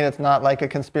hiding it. It's not like a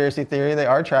conspiracy theory. They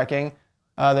are tracking.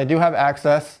 They do have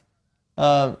access.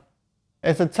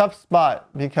 It's a tough spot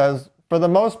because for the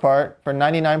most part, for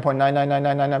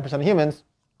 99.99999% of humans,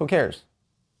 who cares?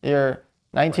 You're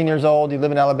 19 years old, you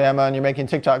live in Alabama, and you're making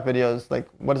TikTok videos. Like,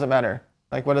 what does it matter?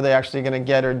 Like, what are they actually going to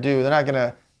get or do? They're not going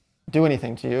to do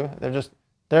anything to you.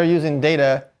 They're using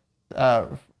data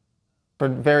for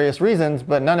various reasons,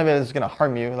 but none of it is going to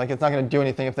harm you. Like, it's not going to do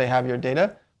anything if they have your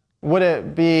data. Would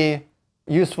it be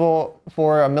useful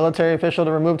for a military official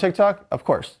to remove TikTok? Of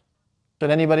course.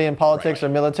 Should anybody in politics or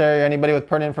military or anybody with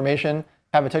pertinent information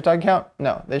have a TikTok account?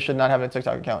 No, they should not have a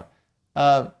TikTok account.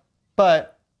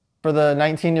 But for the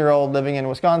 19-year-old living in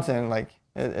Wisconsin, like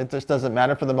it just doesn't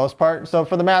matter for the most part. So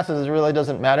for the masses, it really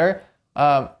doesn't matter.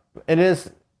 It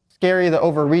is scary, the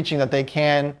overreaching that they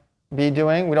can be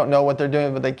doing. We don't know what they're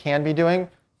doing, but they can be doing,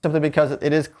 simply because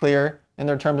it is clear in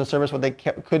their terms of service what they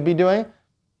could be doing.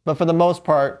 But for the most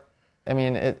part, I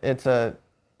mean, it's a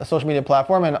social media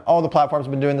platform, and all the platforms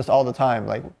have been doing this all the time.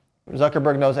 Like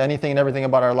Zuckerberg knows anything and everything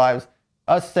about our lives.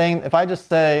 If I just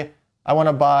say, I want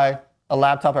to buy a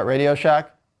laptop at Radio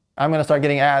Shack, I'm going to start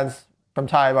getting ads from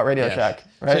Tai about Radio Shack,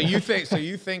 right? So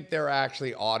you think they're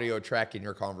actually audio tracking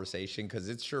your conversation? Because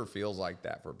it sure feels like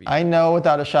that for people. I know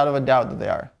without a shadow of a doubt that they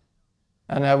are.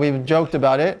 And we've joked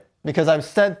about it because I've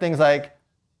said things like,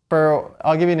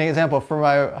 I'll give you an example. For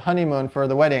my honeymoon, for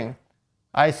the wedding,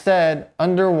 I said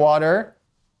underwater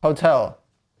hotel.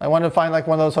 I wanted to find like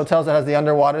one of those hotels that has the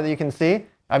underwater that you can see.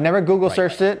 I've never Google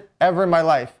searched it ever in my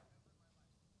life.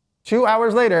 2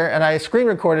 hours later, and I screen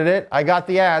recorded it, I got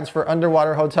the ads for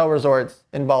underwater hotel resorts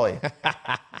in Bali.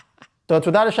 So it's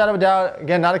without a shadow of a doubt,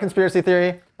 again, not a conspiracy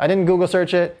theory. I didn't Google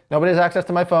search it. Nobody has access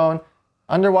to my phone.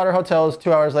 Underwater hotels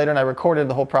 2 hours later, and I recorded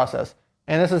the whole process.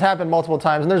 And this has happened multiple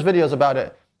times, and there's videos about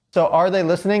it. So are they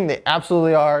listening? They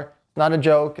absolutely are. It's not a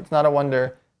joke. It's not a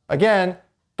wonder. Again,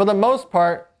 for the most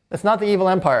part, it's not the evil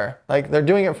empire. Like, they're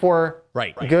doing it for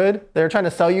good. They're trying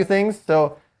to sell you things.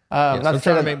 So, not they're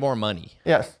trying to make more money.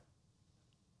 Yes.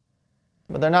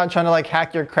 But they're not trying to like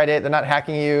hack your credit. They're not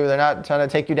hacking you. They're not trying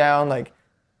to take you down. Like,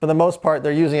 for the most part,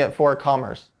 they're using it for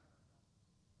commerce.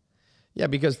 Yeah,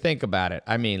 because think about it.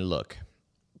 I mean, look,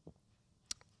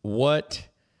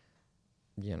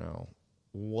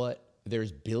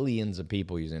 there's billions of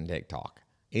people using TikTok.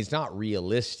 It's not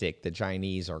realistic the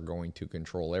Chinese are going to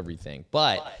control everything.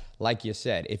 But like you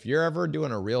said, if you're ever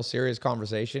doing a real serious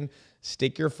conversation,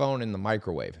 stick your phone in the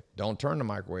microwave. Don't turn the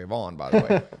microwave on, by the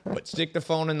way. But stick the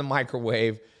phone in the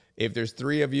microwave. If there's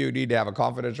three of you need to have a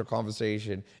confidential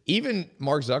conversation. Even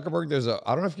Mark Zuckerberg,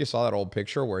 I don't know if you saw that old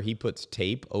picture where he puts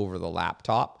tape over the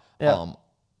laptop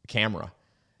camera.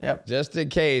 Yep. Just in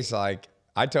case, like,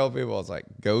 I tell people, it's like,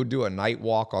 go do a night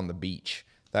walk on the beach.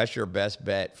 That's your best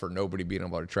bet for nobody being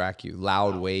able to track you.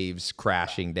 Loud waves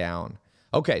crashing down.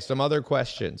 Okay, some other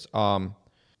questions.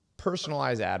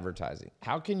 Personalized advertising.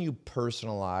 How can you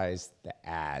personalize the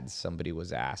ads? Somebody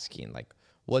was asking, like,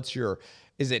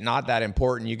 is it not that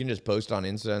important? You can just post on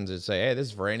Insta and say, hey, this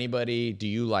is for anybody. Do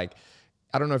you I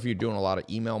don't know if you're doing a lot of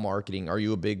email marketing. Are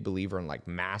you a big believer in like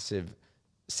massive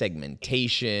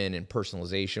segmentation and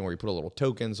personalization where you put a little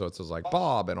token so it says like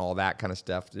Bob and all that kind of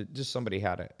stuff? Just somebody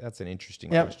that's an interesting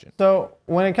question. So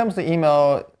when it comes to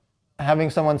email, having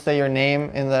someone say your name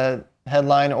in the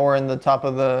headline or in the top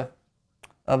of the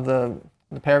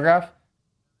paragraph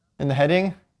in the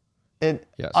heading, it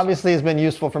obviously has been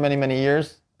useful for many, many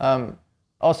years.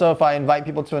 Also, if I invite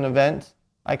people to an event,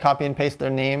 I copy and paste their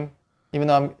name, even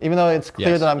though it's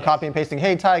clear that I'm copy and pasting,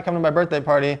 hey, Tai, come to my birthday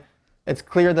party. It's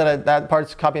clear that that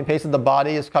part's copy and pasted. The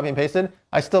body is copy and pasted.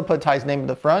 I still put Tai's name in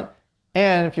the front.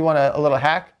 And if you want a little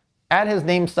hack, add his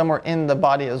name somewhere in the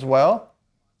body as well.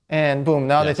 And boom,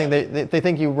 now they think they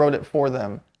think you wrote it for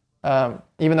them,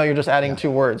 even though you're just adding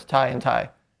two words, Tai and Tai.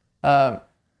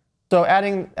 So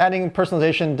adding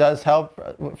personalization does help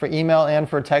for email and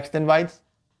for text invites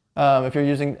if you're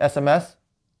using SMS.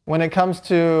 When it comes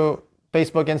to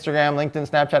Facebook, Instagram, LinkedIn,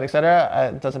 Snapchat,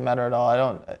 etc., it doesn't matter at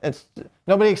all.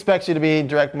 Nobody expects you to be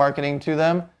direct marketing to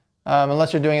them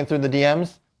unless you're doing it through the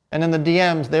DMs. And in the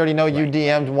DMs, they already know you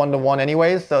DM'd one-to-one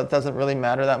anyways, so it doesn't really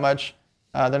matter that much.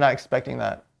 They're not expecting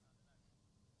that.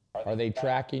 Are they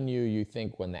tracking you, you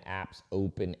think, when the app's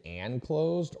open and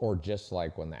closed, or just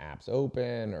like when the app's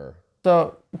open, or?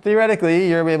 So theoretically,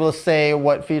 you're able to say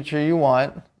what feature you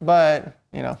want, but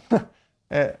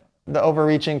the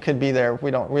overreaching could be there.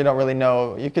 We don't really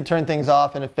know. You could turn things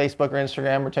off, and if Facebook or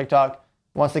Instagram or TikTok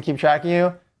wants to keep tracking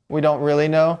you, we don't really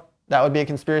know. That would be a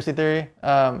conspiracy theory.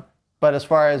 But as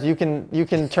far as you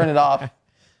can turn it off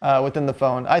within the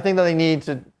phone. I think that they need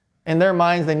to, in their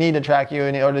minds, they need to track you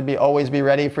in order to always be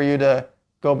ready for you to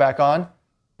go back on.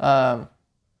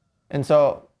 And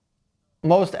so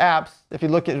most apps, if you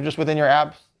look at just within your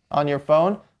apps on your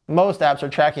phone, most apps are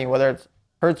tracking you, whether it's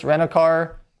Hertz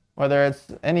Rent-A-Car, whether it's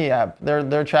any app,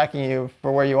 they're tracking you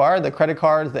for where you are, the credit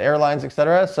cards, the airlines,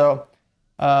 etc. So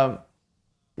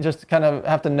you just kind of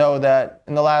have to know that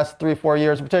in the last 3-4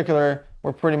 years in particular,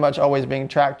 we're pretty much always being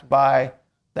tracked by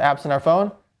the apps in our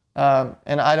phone.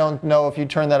 And I don't know if you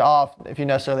turn that off, if you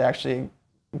necessarily actually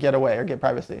get away or get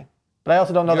privacy. But I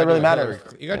also don't know that really matters.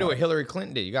 You got to do what Hillary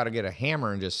Clinton did. You got to get a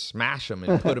hammer and just smash them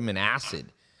and put them in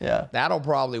acid. Yeah. That'll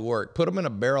probably work. Put them in a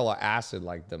barrel of acid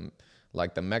like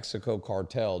the Mexico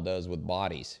cartel does with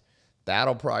bodies.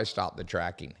 That'll probably stop the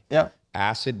tracking. Yeah.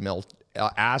 Acid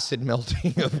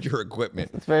melting of your equipment.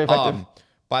 It's very effective.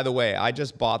 By the way, I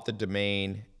just bought the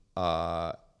domain.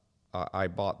 I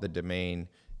bought the domain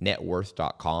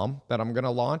networth.com that I'm going to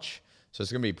launch. So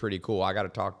it's going to be pretty cool. I got to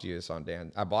talk to you this on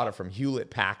Dan. I bought it from Hewlett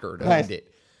Packard. Nice. Owned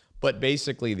it. But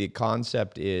basically the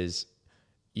concept is,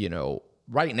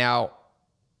 right now,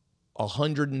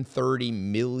 130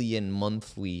 million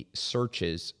monthly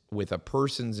searches with a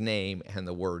person's name and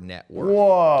the word net worth.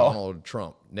 Whoa. Donald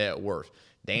Trump, net worth.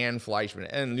 Dan Fleyshman.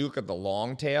 And look at the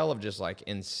long tail of just like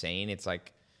insane. It's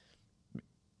like,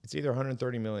 it's either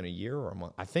 130 million a year or a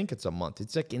month. I think it's a month.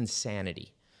 It's like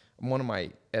insanity. One of my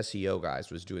SEO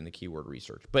guys was doing the keyword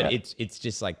research, but it's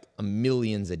just like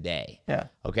millions a day. Yeah.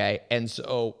 Okay. And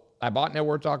so I bought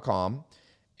networth.com,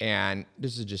 and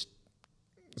this is just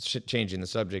changing the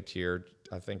subject here.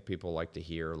 I think people like to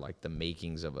hear like the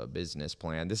makings of a business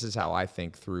plan. This is how I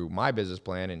think through my business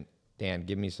plan. And Dan,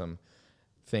 give me some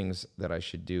things that I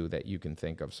should do that you can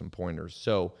think of, some pointers.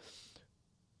 So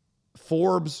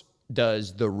Forbes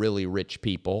does the really rich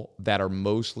people that are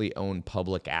mostly own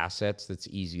public assets that's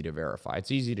easy to verify.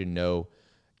 It's easy to know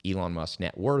Elon Musk's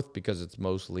net worth because it's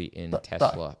mostly in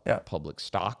Tesla public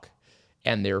stock.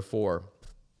 And therefore,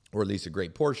 or at least a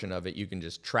great portion of it, you can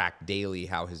just track daily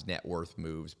how his net worth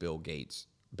moves, Bill Gates,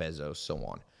 Bezos, so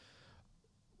on.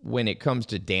 When it comes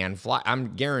to Dan Fleischman, I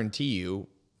guarantee you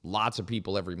lots of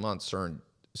people every month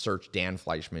search Dan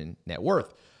Fleyshman net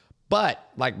worth. But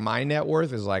like my net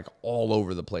worth is like all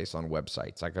over the place on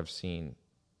websites. Like I've seen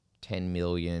 10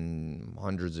 million,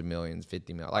 hundreds of millions,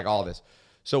 50 million, like all this.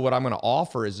 So what I'm going to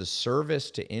offer is a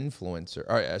service to influencer,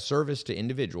 or a service to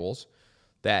individuals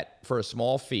that for a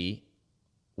small fee,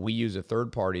 we use a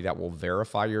third party that will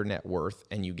verify your net worth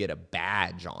and you get a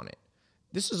badge on it.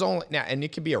 This is only now, and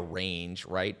it could be a range,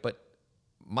 right? But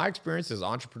my experience is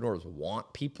entrepreneurs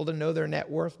want people to know their net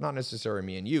worth, not necessarily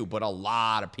me and you, but a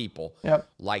lot of people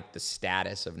like the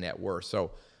status of net worth.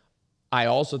 So I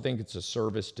also think it's a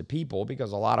service to people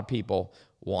because a lot of people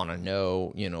want to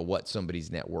know, what somebody's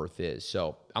net worth is.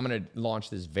 So I'm going to launch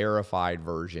this verified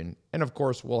version. And of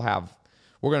course, we're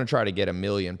going to try to get 1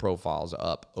 million profiles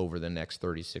up over the next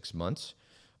 36 months.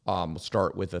 We'll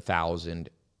start with 1,000,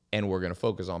 and we're going to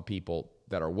focus on people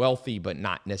that are wealthy, but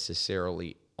not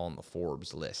necessarily on the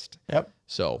Forbes list. Yep.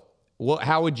 So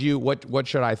what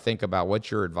should I think about?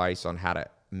 What's your advice on how to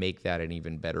make that an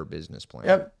even better business plan?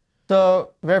 Yep.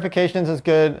 So verifications is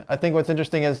good. I think what's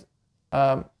interesting is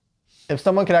if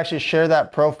someone could actually share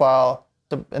that profile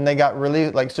and they got really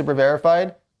like super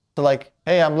verified, so like,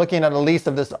 hey, I'm looking at a lease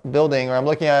of this building, or I'm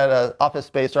looking at an office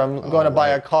space, or I'm going to buy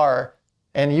a car,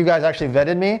 and you guys actually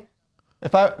vetted me.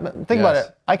 If I think about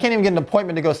it, I can't even get an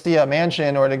appointment to go see a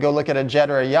mansion or to go look at a jet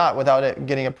or a yacht without it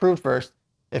getting approved first.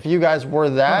 If you guys were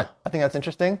that, I think that's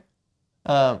interesting.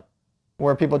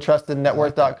 Where people trusted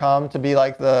networth.com to be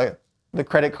like the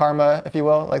credit karma, if you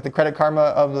will, like the credit karma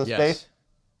of the space.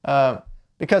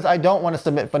 Because I don't want to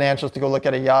submit financials to go look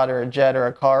at a yacht or a jet or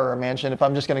a car or a mansion if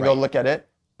I'm just going to go look at it.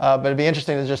 But it'd be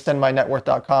interesting to just send my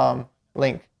networth.com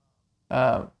link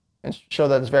and show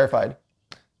that it's verified.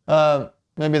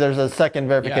 maybe there's a second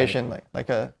verification, like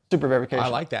a super verification. I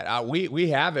like that. We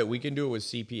have it. We can do it with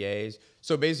CPAs.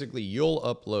 So basically, you'll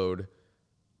upload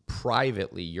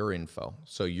privately your info,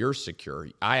 so you're secure.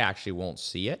 I actually won't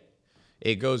see it.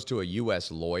 It goes to a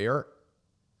U.S. lawyer,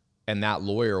 and that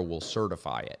lawyer will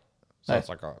certify it. So it's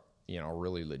like a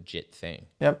really legit thing.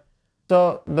 Yep.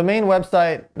 So the main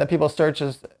website that people search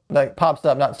is like pops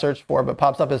up, not search for, but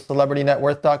pops up is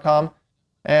celebritynetworth.com,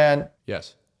 and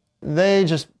yes, they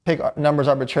just pick numbers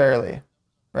arbitrarily,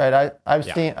 right? I've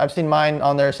seen mine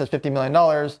on there. It says $50 million,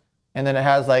 and then it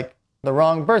has like the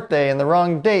wrong birthday and the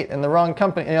wrong date and the wrong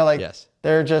company.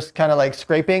 They're just kind of like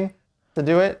scraping to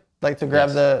do it, like to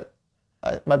grab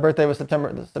my birthday was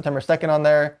September 2nd on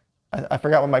there. I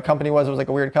forgot what my company was. It was like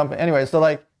a weird company. Anyway, so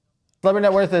like Celebrity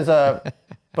Net Worth is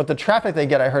but the traffic they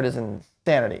get, I heard, is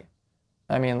insanity.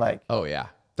 I mean, like. Oh yeah,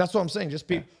 that's what I'm saying. Just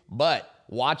people, but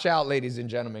watch out, ladies and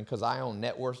gentlemen, because I own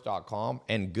networth.com,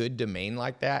 and good domain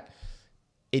like that,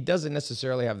 it doesn't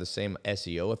necessarily have the same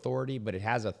SEO authority, but it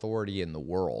has authority in the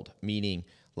world. Meaning,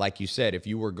 like you said, if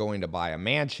you were going to buy a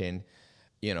mansion,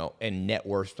 and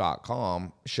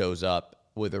networth.com shows up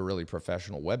with a really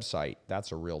professional website,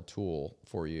 that's a real tool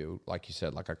for you. Like you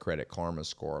said, like a Credit Karma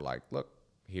score. Like, look,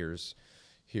 here's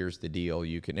the deal.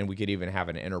 And we could even have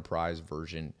an enterprise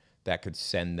version that could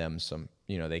send them some,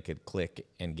 they could click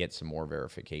and get some more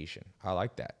verification. I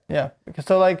like that. Yeah.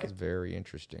 So like, it's very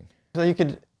interesting. So you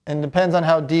could, and depends on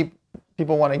how deep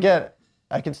people want to get.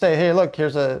 I could say, hey, look,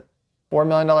 here's a $4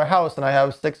 million house, and I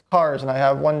have 6 cars, and I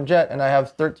have 1 jet, and I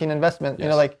have 13 investments.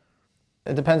 Yes. Like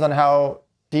it depends on how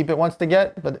deep it wants to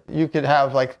get, but you could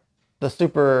have like the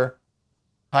super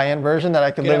high-end version that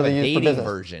I could literally use for business.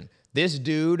 Version. This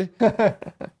dude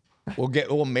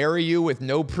will marry you with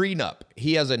no prenup.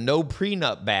 He has a no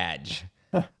prenup badge.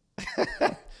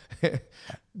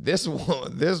 This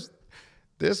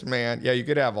man, you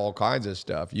could have all kinds of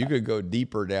stuff. You could go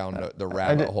deeper down the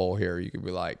rabbit hole here. You could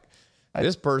be like,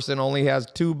 this person only has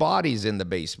 2 bodies in the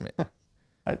basement.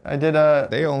 I did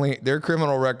their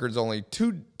criminal record's only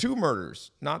two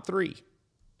murders, not 3.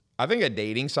 I think a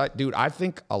dating site, dude, I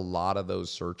think a lot of those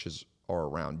searches are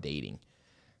around dating.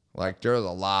 Like there's a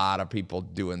lot of people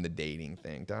doing the dating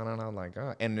thing.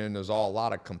 And then there's a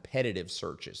lot of competitive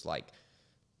searches. Like,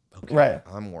 okay, right.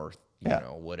 I'm worth,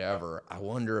 whatever. I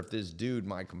wonder if this dude,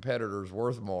 my competitor's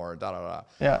worth more.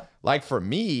 Yeah. Like for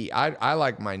me, I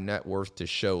like my net worth to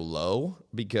show low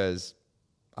because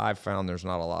I've found there's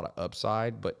not a lot of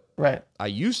upside. But right. I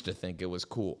used to think it was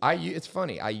cool. It's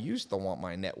funny. I used to want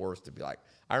my net worth to be like,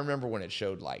 I remember when it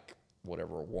showed like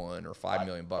whatever, 1 or 5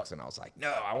 million bucks, and I was like,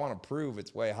 no, I want to prove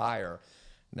it's way higher.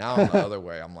 Now I'm the other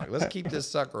way. I'm like, let's keep this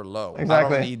sucker low.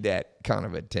 Exactly. I don't need that kind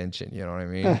of attention. You know what I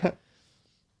mean?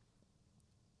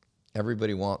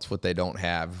 Everybody wants what they don't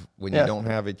have. When you don't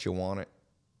have it, you want it.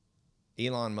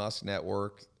 Elon Musk net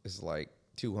worth is like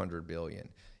 200 billion.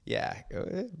 Yeah,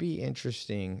 it'd be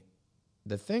interesting.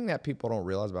 The thing that people don't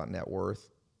realize about net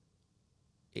worth,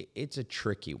 it's a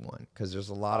tricky one because there's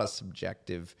a lot of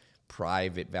subjective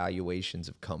private valuations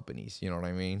of companies. You know what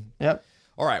I mean? Yep.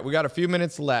 All right, we got a few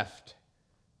minutes left.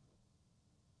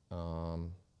 How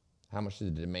much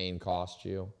did the domain cost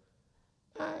you?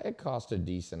 It cost a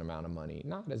decent amount of money.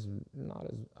 Not as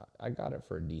I got it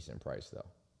for a decent price though.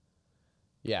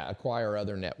 Yeah, acquire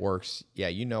other networks. Yeah,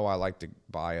 I like to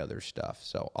buy other stuff,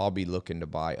 so I'll be looking to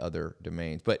buy other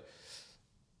domains. But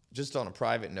just on a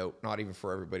private note, not even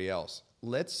for everybody else.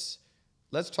 Let's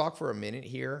talk for a minute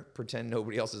here. Pretend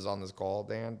nobody else is on this call,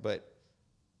 Dan, but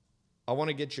I want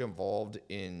to get you involved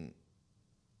in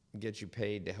get you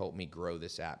paid to help me grow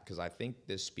this app because I think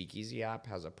this Speakeasy app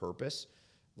has a purpose.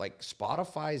 Like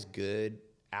Spotify's good,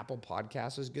 Apple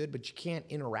Podcasts is good, but you can't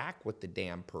interact with the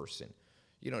damn person.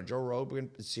 Joe Rogan,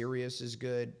 Sirius is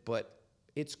good, but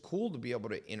it's cool to be able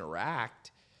to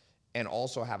interact and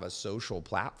also have a social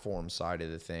platform side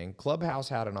of the thing. Clubhouse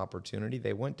had an opportunity.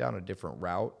 They went down a different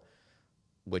route,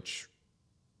 which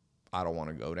I don't want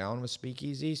to go down with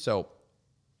Speakeasy. So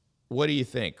what do you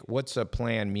think? What's a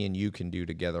plan me and you can do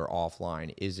together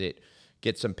offline? Is it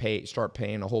start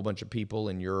paying a whole bunch of people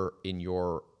in your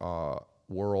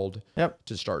world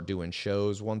to start doing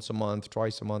shows once a month,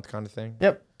 twice a month kind of thing?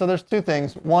 Yep. So there's 2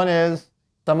 things. One is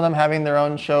some of them having their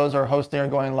own shows or hosting or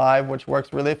going live, which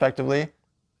works really effectively.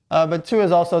 But 2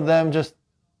 is also them just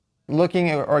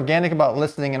looking organic about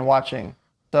listening and watching.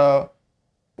 So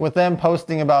with them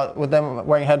posting with them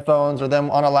wearing headphones or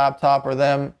them on a laptop or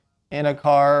them in a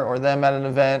car or them at an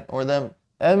event or them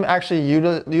actually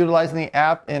utilizing the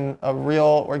app in a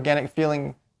real organic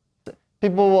feeling,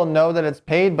 people will know that it's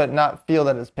paid but not feel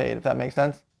that it's paid, if that makes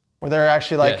sense, where they're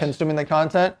actually like consuming the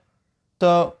content.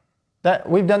 So that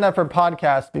we've done that for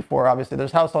podcasts before. Obviously,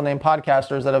 there's household name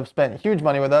podcasters that have spent huge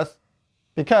money with us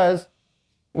because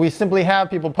we simply have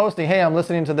people posting, hey, I'm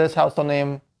listening to this household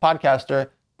name podcaster.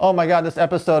 Oh my God, this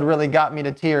episode really got me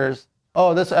to tears.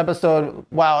 Oh, this episode,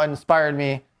 wow, inspired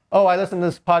me. Oh, I listen to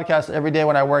this podcast every day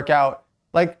when I work out.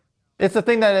 Like, it's the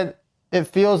thing that it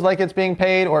feels like it's being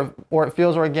paid or it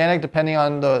feels organic depending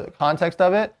on the context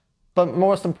of it. But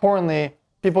most importantly,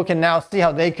 people can now see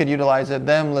how they could utilize it,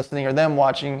 them listening or them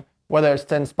watching, whether it's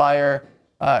to inspire,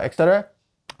 etc.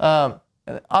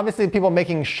 Obviously, people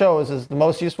making shows is the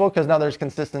most useful because now there's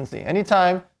consistency.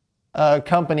 Anytime a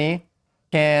company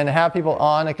can have people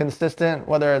on a consistent,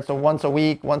 whether it's a once a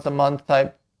week, once a month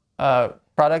type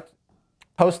product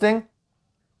posting,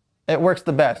 it works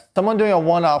the best. Someone doing a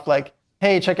one-off like,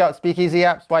 hey, check out Speakeasy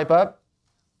app, swipe up,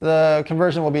 the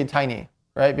conversion will be tiny,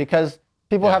 right? Because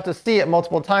people have to see it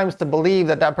multiple times to believe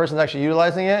that that person's actually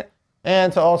utilizing it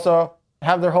and to also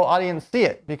have their whole audience see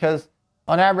it because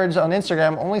on average on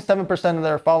Instagram, only 7% of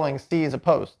their following sees a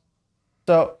post.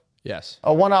 So yes,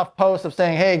 a one-off post of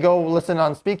saying, hey, go listen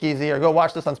on Speakeasy or go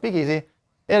watch this on Speakeasy,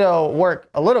 it'll work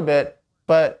a little bit,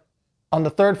 but on the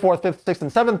third, fourth, fifth, sixth,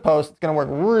 and seventh post, it's going to work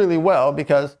really well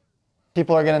because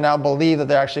people are going to now believe that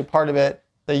they're actually part of it.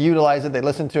 They utilize it. They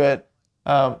listen to it.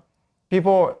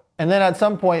 And then at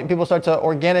some point, people start to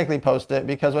organically post it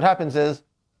because what happens is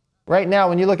right now,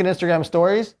 when you look at Instagram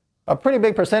stories, a pretty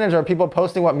big percentage are people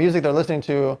posting what music they're listening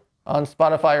to on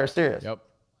Spotify or Sirius. Yep.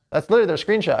 That's literally their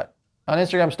screenshot on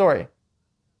Instagram story,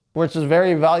 which is a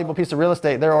very valuable piece of real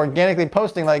estate. They're organically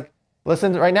posting like,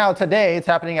 listen, right now, today, it's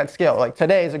happening at scale. Like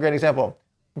today is a great example.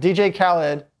 DJ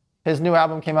Khaled, his new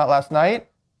album came out last night,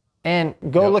 and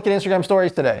go look at Instagram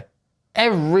stories today.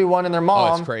 Everyone and their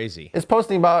mom it's crazy. is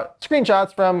posting about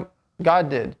screenshots from God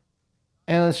Did.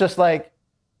 And it's just like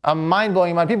a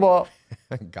mind-blowing amount of people.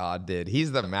 God Did.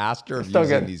 He's the master of so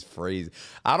using good. these phrases.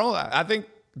 I think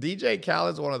DJ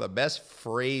Khaled's one of the best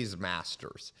phrase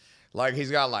masters. Like he's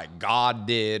got like God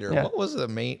Did or what was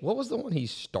the one he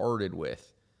started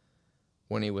with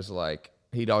when he was like,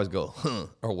 he'd always go, huh,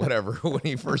 or whatever when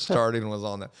he first started and was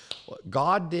on that.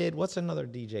 God Did. What's another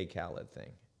DJ Khaled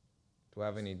thing? Do I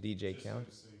have any DJ Khaled?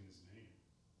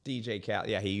 DJ Khaled.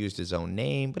 Yeah, he used his own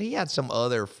name, but he had some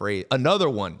other phrase. Another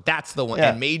one. That's the one. Yeah.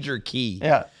 And Major Key.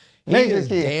 Yeah. He Major is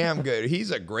Key. damn good.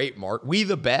 He's a great mark. We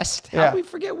the best. How Yeah. do we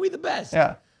forget We the best?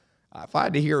 Yeah. If I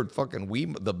had to hear fucking We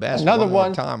the best Another one more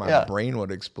one. time, my Yeah. brain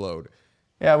would explode.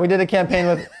 Yeah, we did a campaign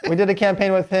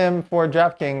with him for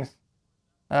DraftKings.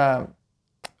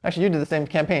 Actually, you did the same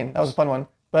campaign. That was a fun one.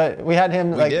 But we had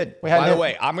him. We did. By the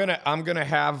way, I'm gonna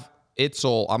have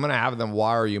Itzel. I'm gonna have them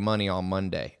wire you money on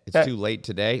Monday. It's too late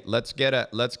today. Let's get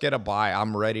a buy.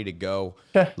 I'm ready to go.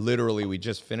 Okay. Literally, we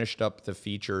just finished up the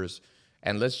features,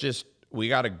 and we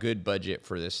got a good budget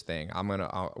for this thing.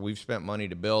 We've spent money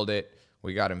to build it.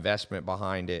 We got investment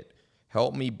behind it.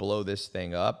 Help me blow this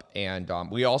thing up. And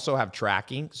we also have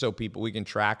tracking, so we can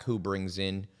track who brings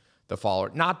in the follower.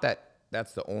 Not that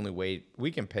that's the only way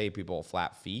we can pay people a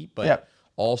flat fee, but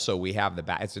also we have the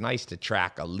back. It's nice to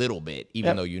track a little bit,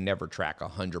 even though you never track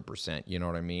 100%. You know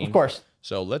what I mean? Of course.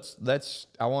 So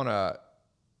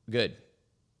good.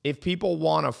 If people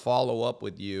want to follow up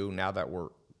with you now that we're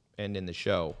ending the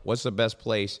show, what's the best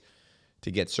place to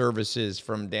get services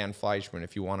from Dan Fleyshman?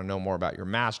 If you want to know more about your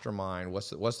mastermind, what's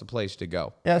the place to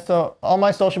go? Yeah, so all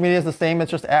my social media is the same.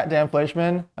 It's just at Dan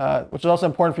Fleyshman, which is also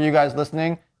important for you guys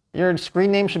listening. Your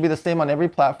screen name should be the same on every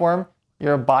platform.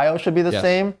 Your bio should be the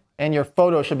same, and your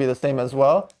photo should be the same as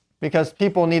well, because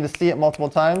people need to see it multiple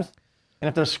times. And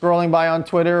if they're scrolling by on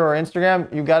Twitter or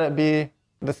Instagram, you got to be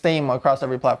the same across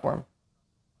every platform.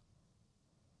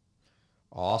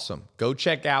 Awesome. Go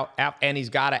check out, and he's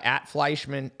got a at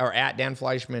Dan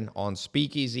Fleyshman on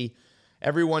Speakeasy.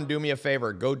 Everyone, do me a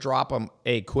favor. Go drop him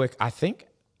a quick. I think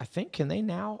can they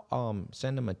now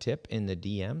send him a tip in the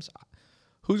DMs?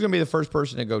 Who's gonna be the first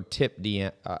person to go tip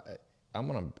DM? I'm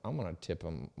gonna tip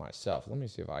him myself. Let me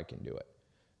see if I can do it.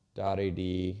 .ad.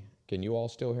 Can you all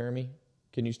still hear me?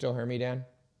 Can you still hear me, Dan?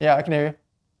 Yeah, I can hear you.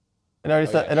 It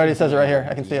already says it right here.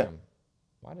 I can see it.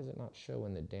 Why does it not show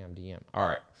in the damn DM? All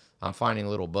right. I'm finding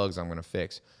little bugs I'm going to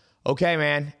fix. Okay,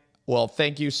 man. Well,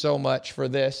 thank you so much for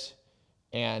this.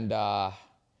 And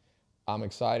I'm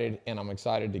excited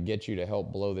to get you to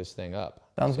help blow this thing up.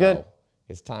 Sounds good.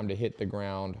 It's time to hit the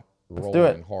ground Let's do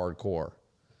it. hardcore.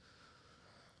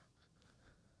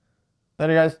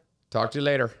 Later, guys. Talk to you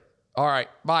later. All right.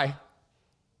 Bye.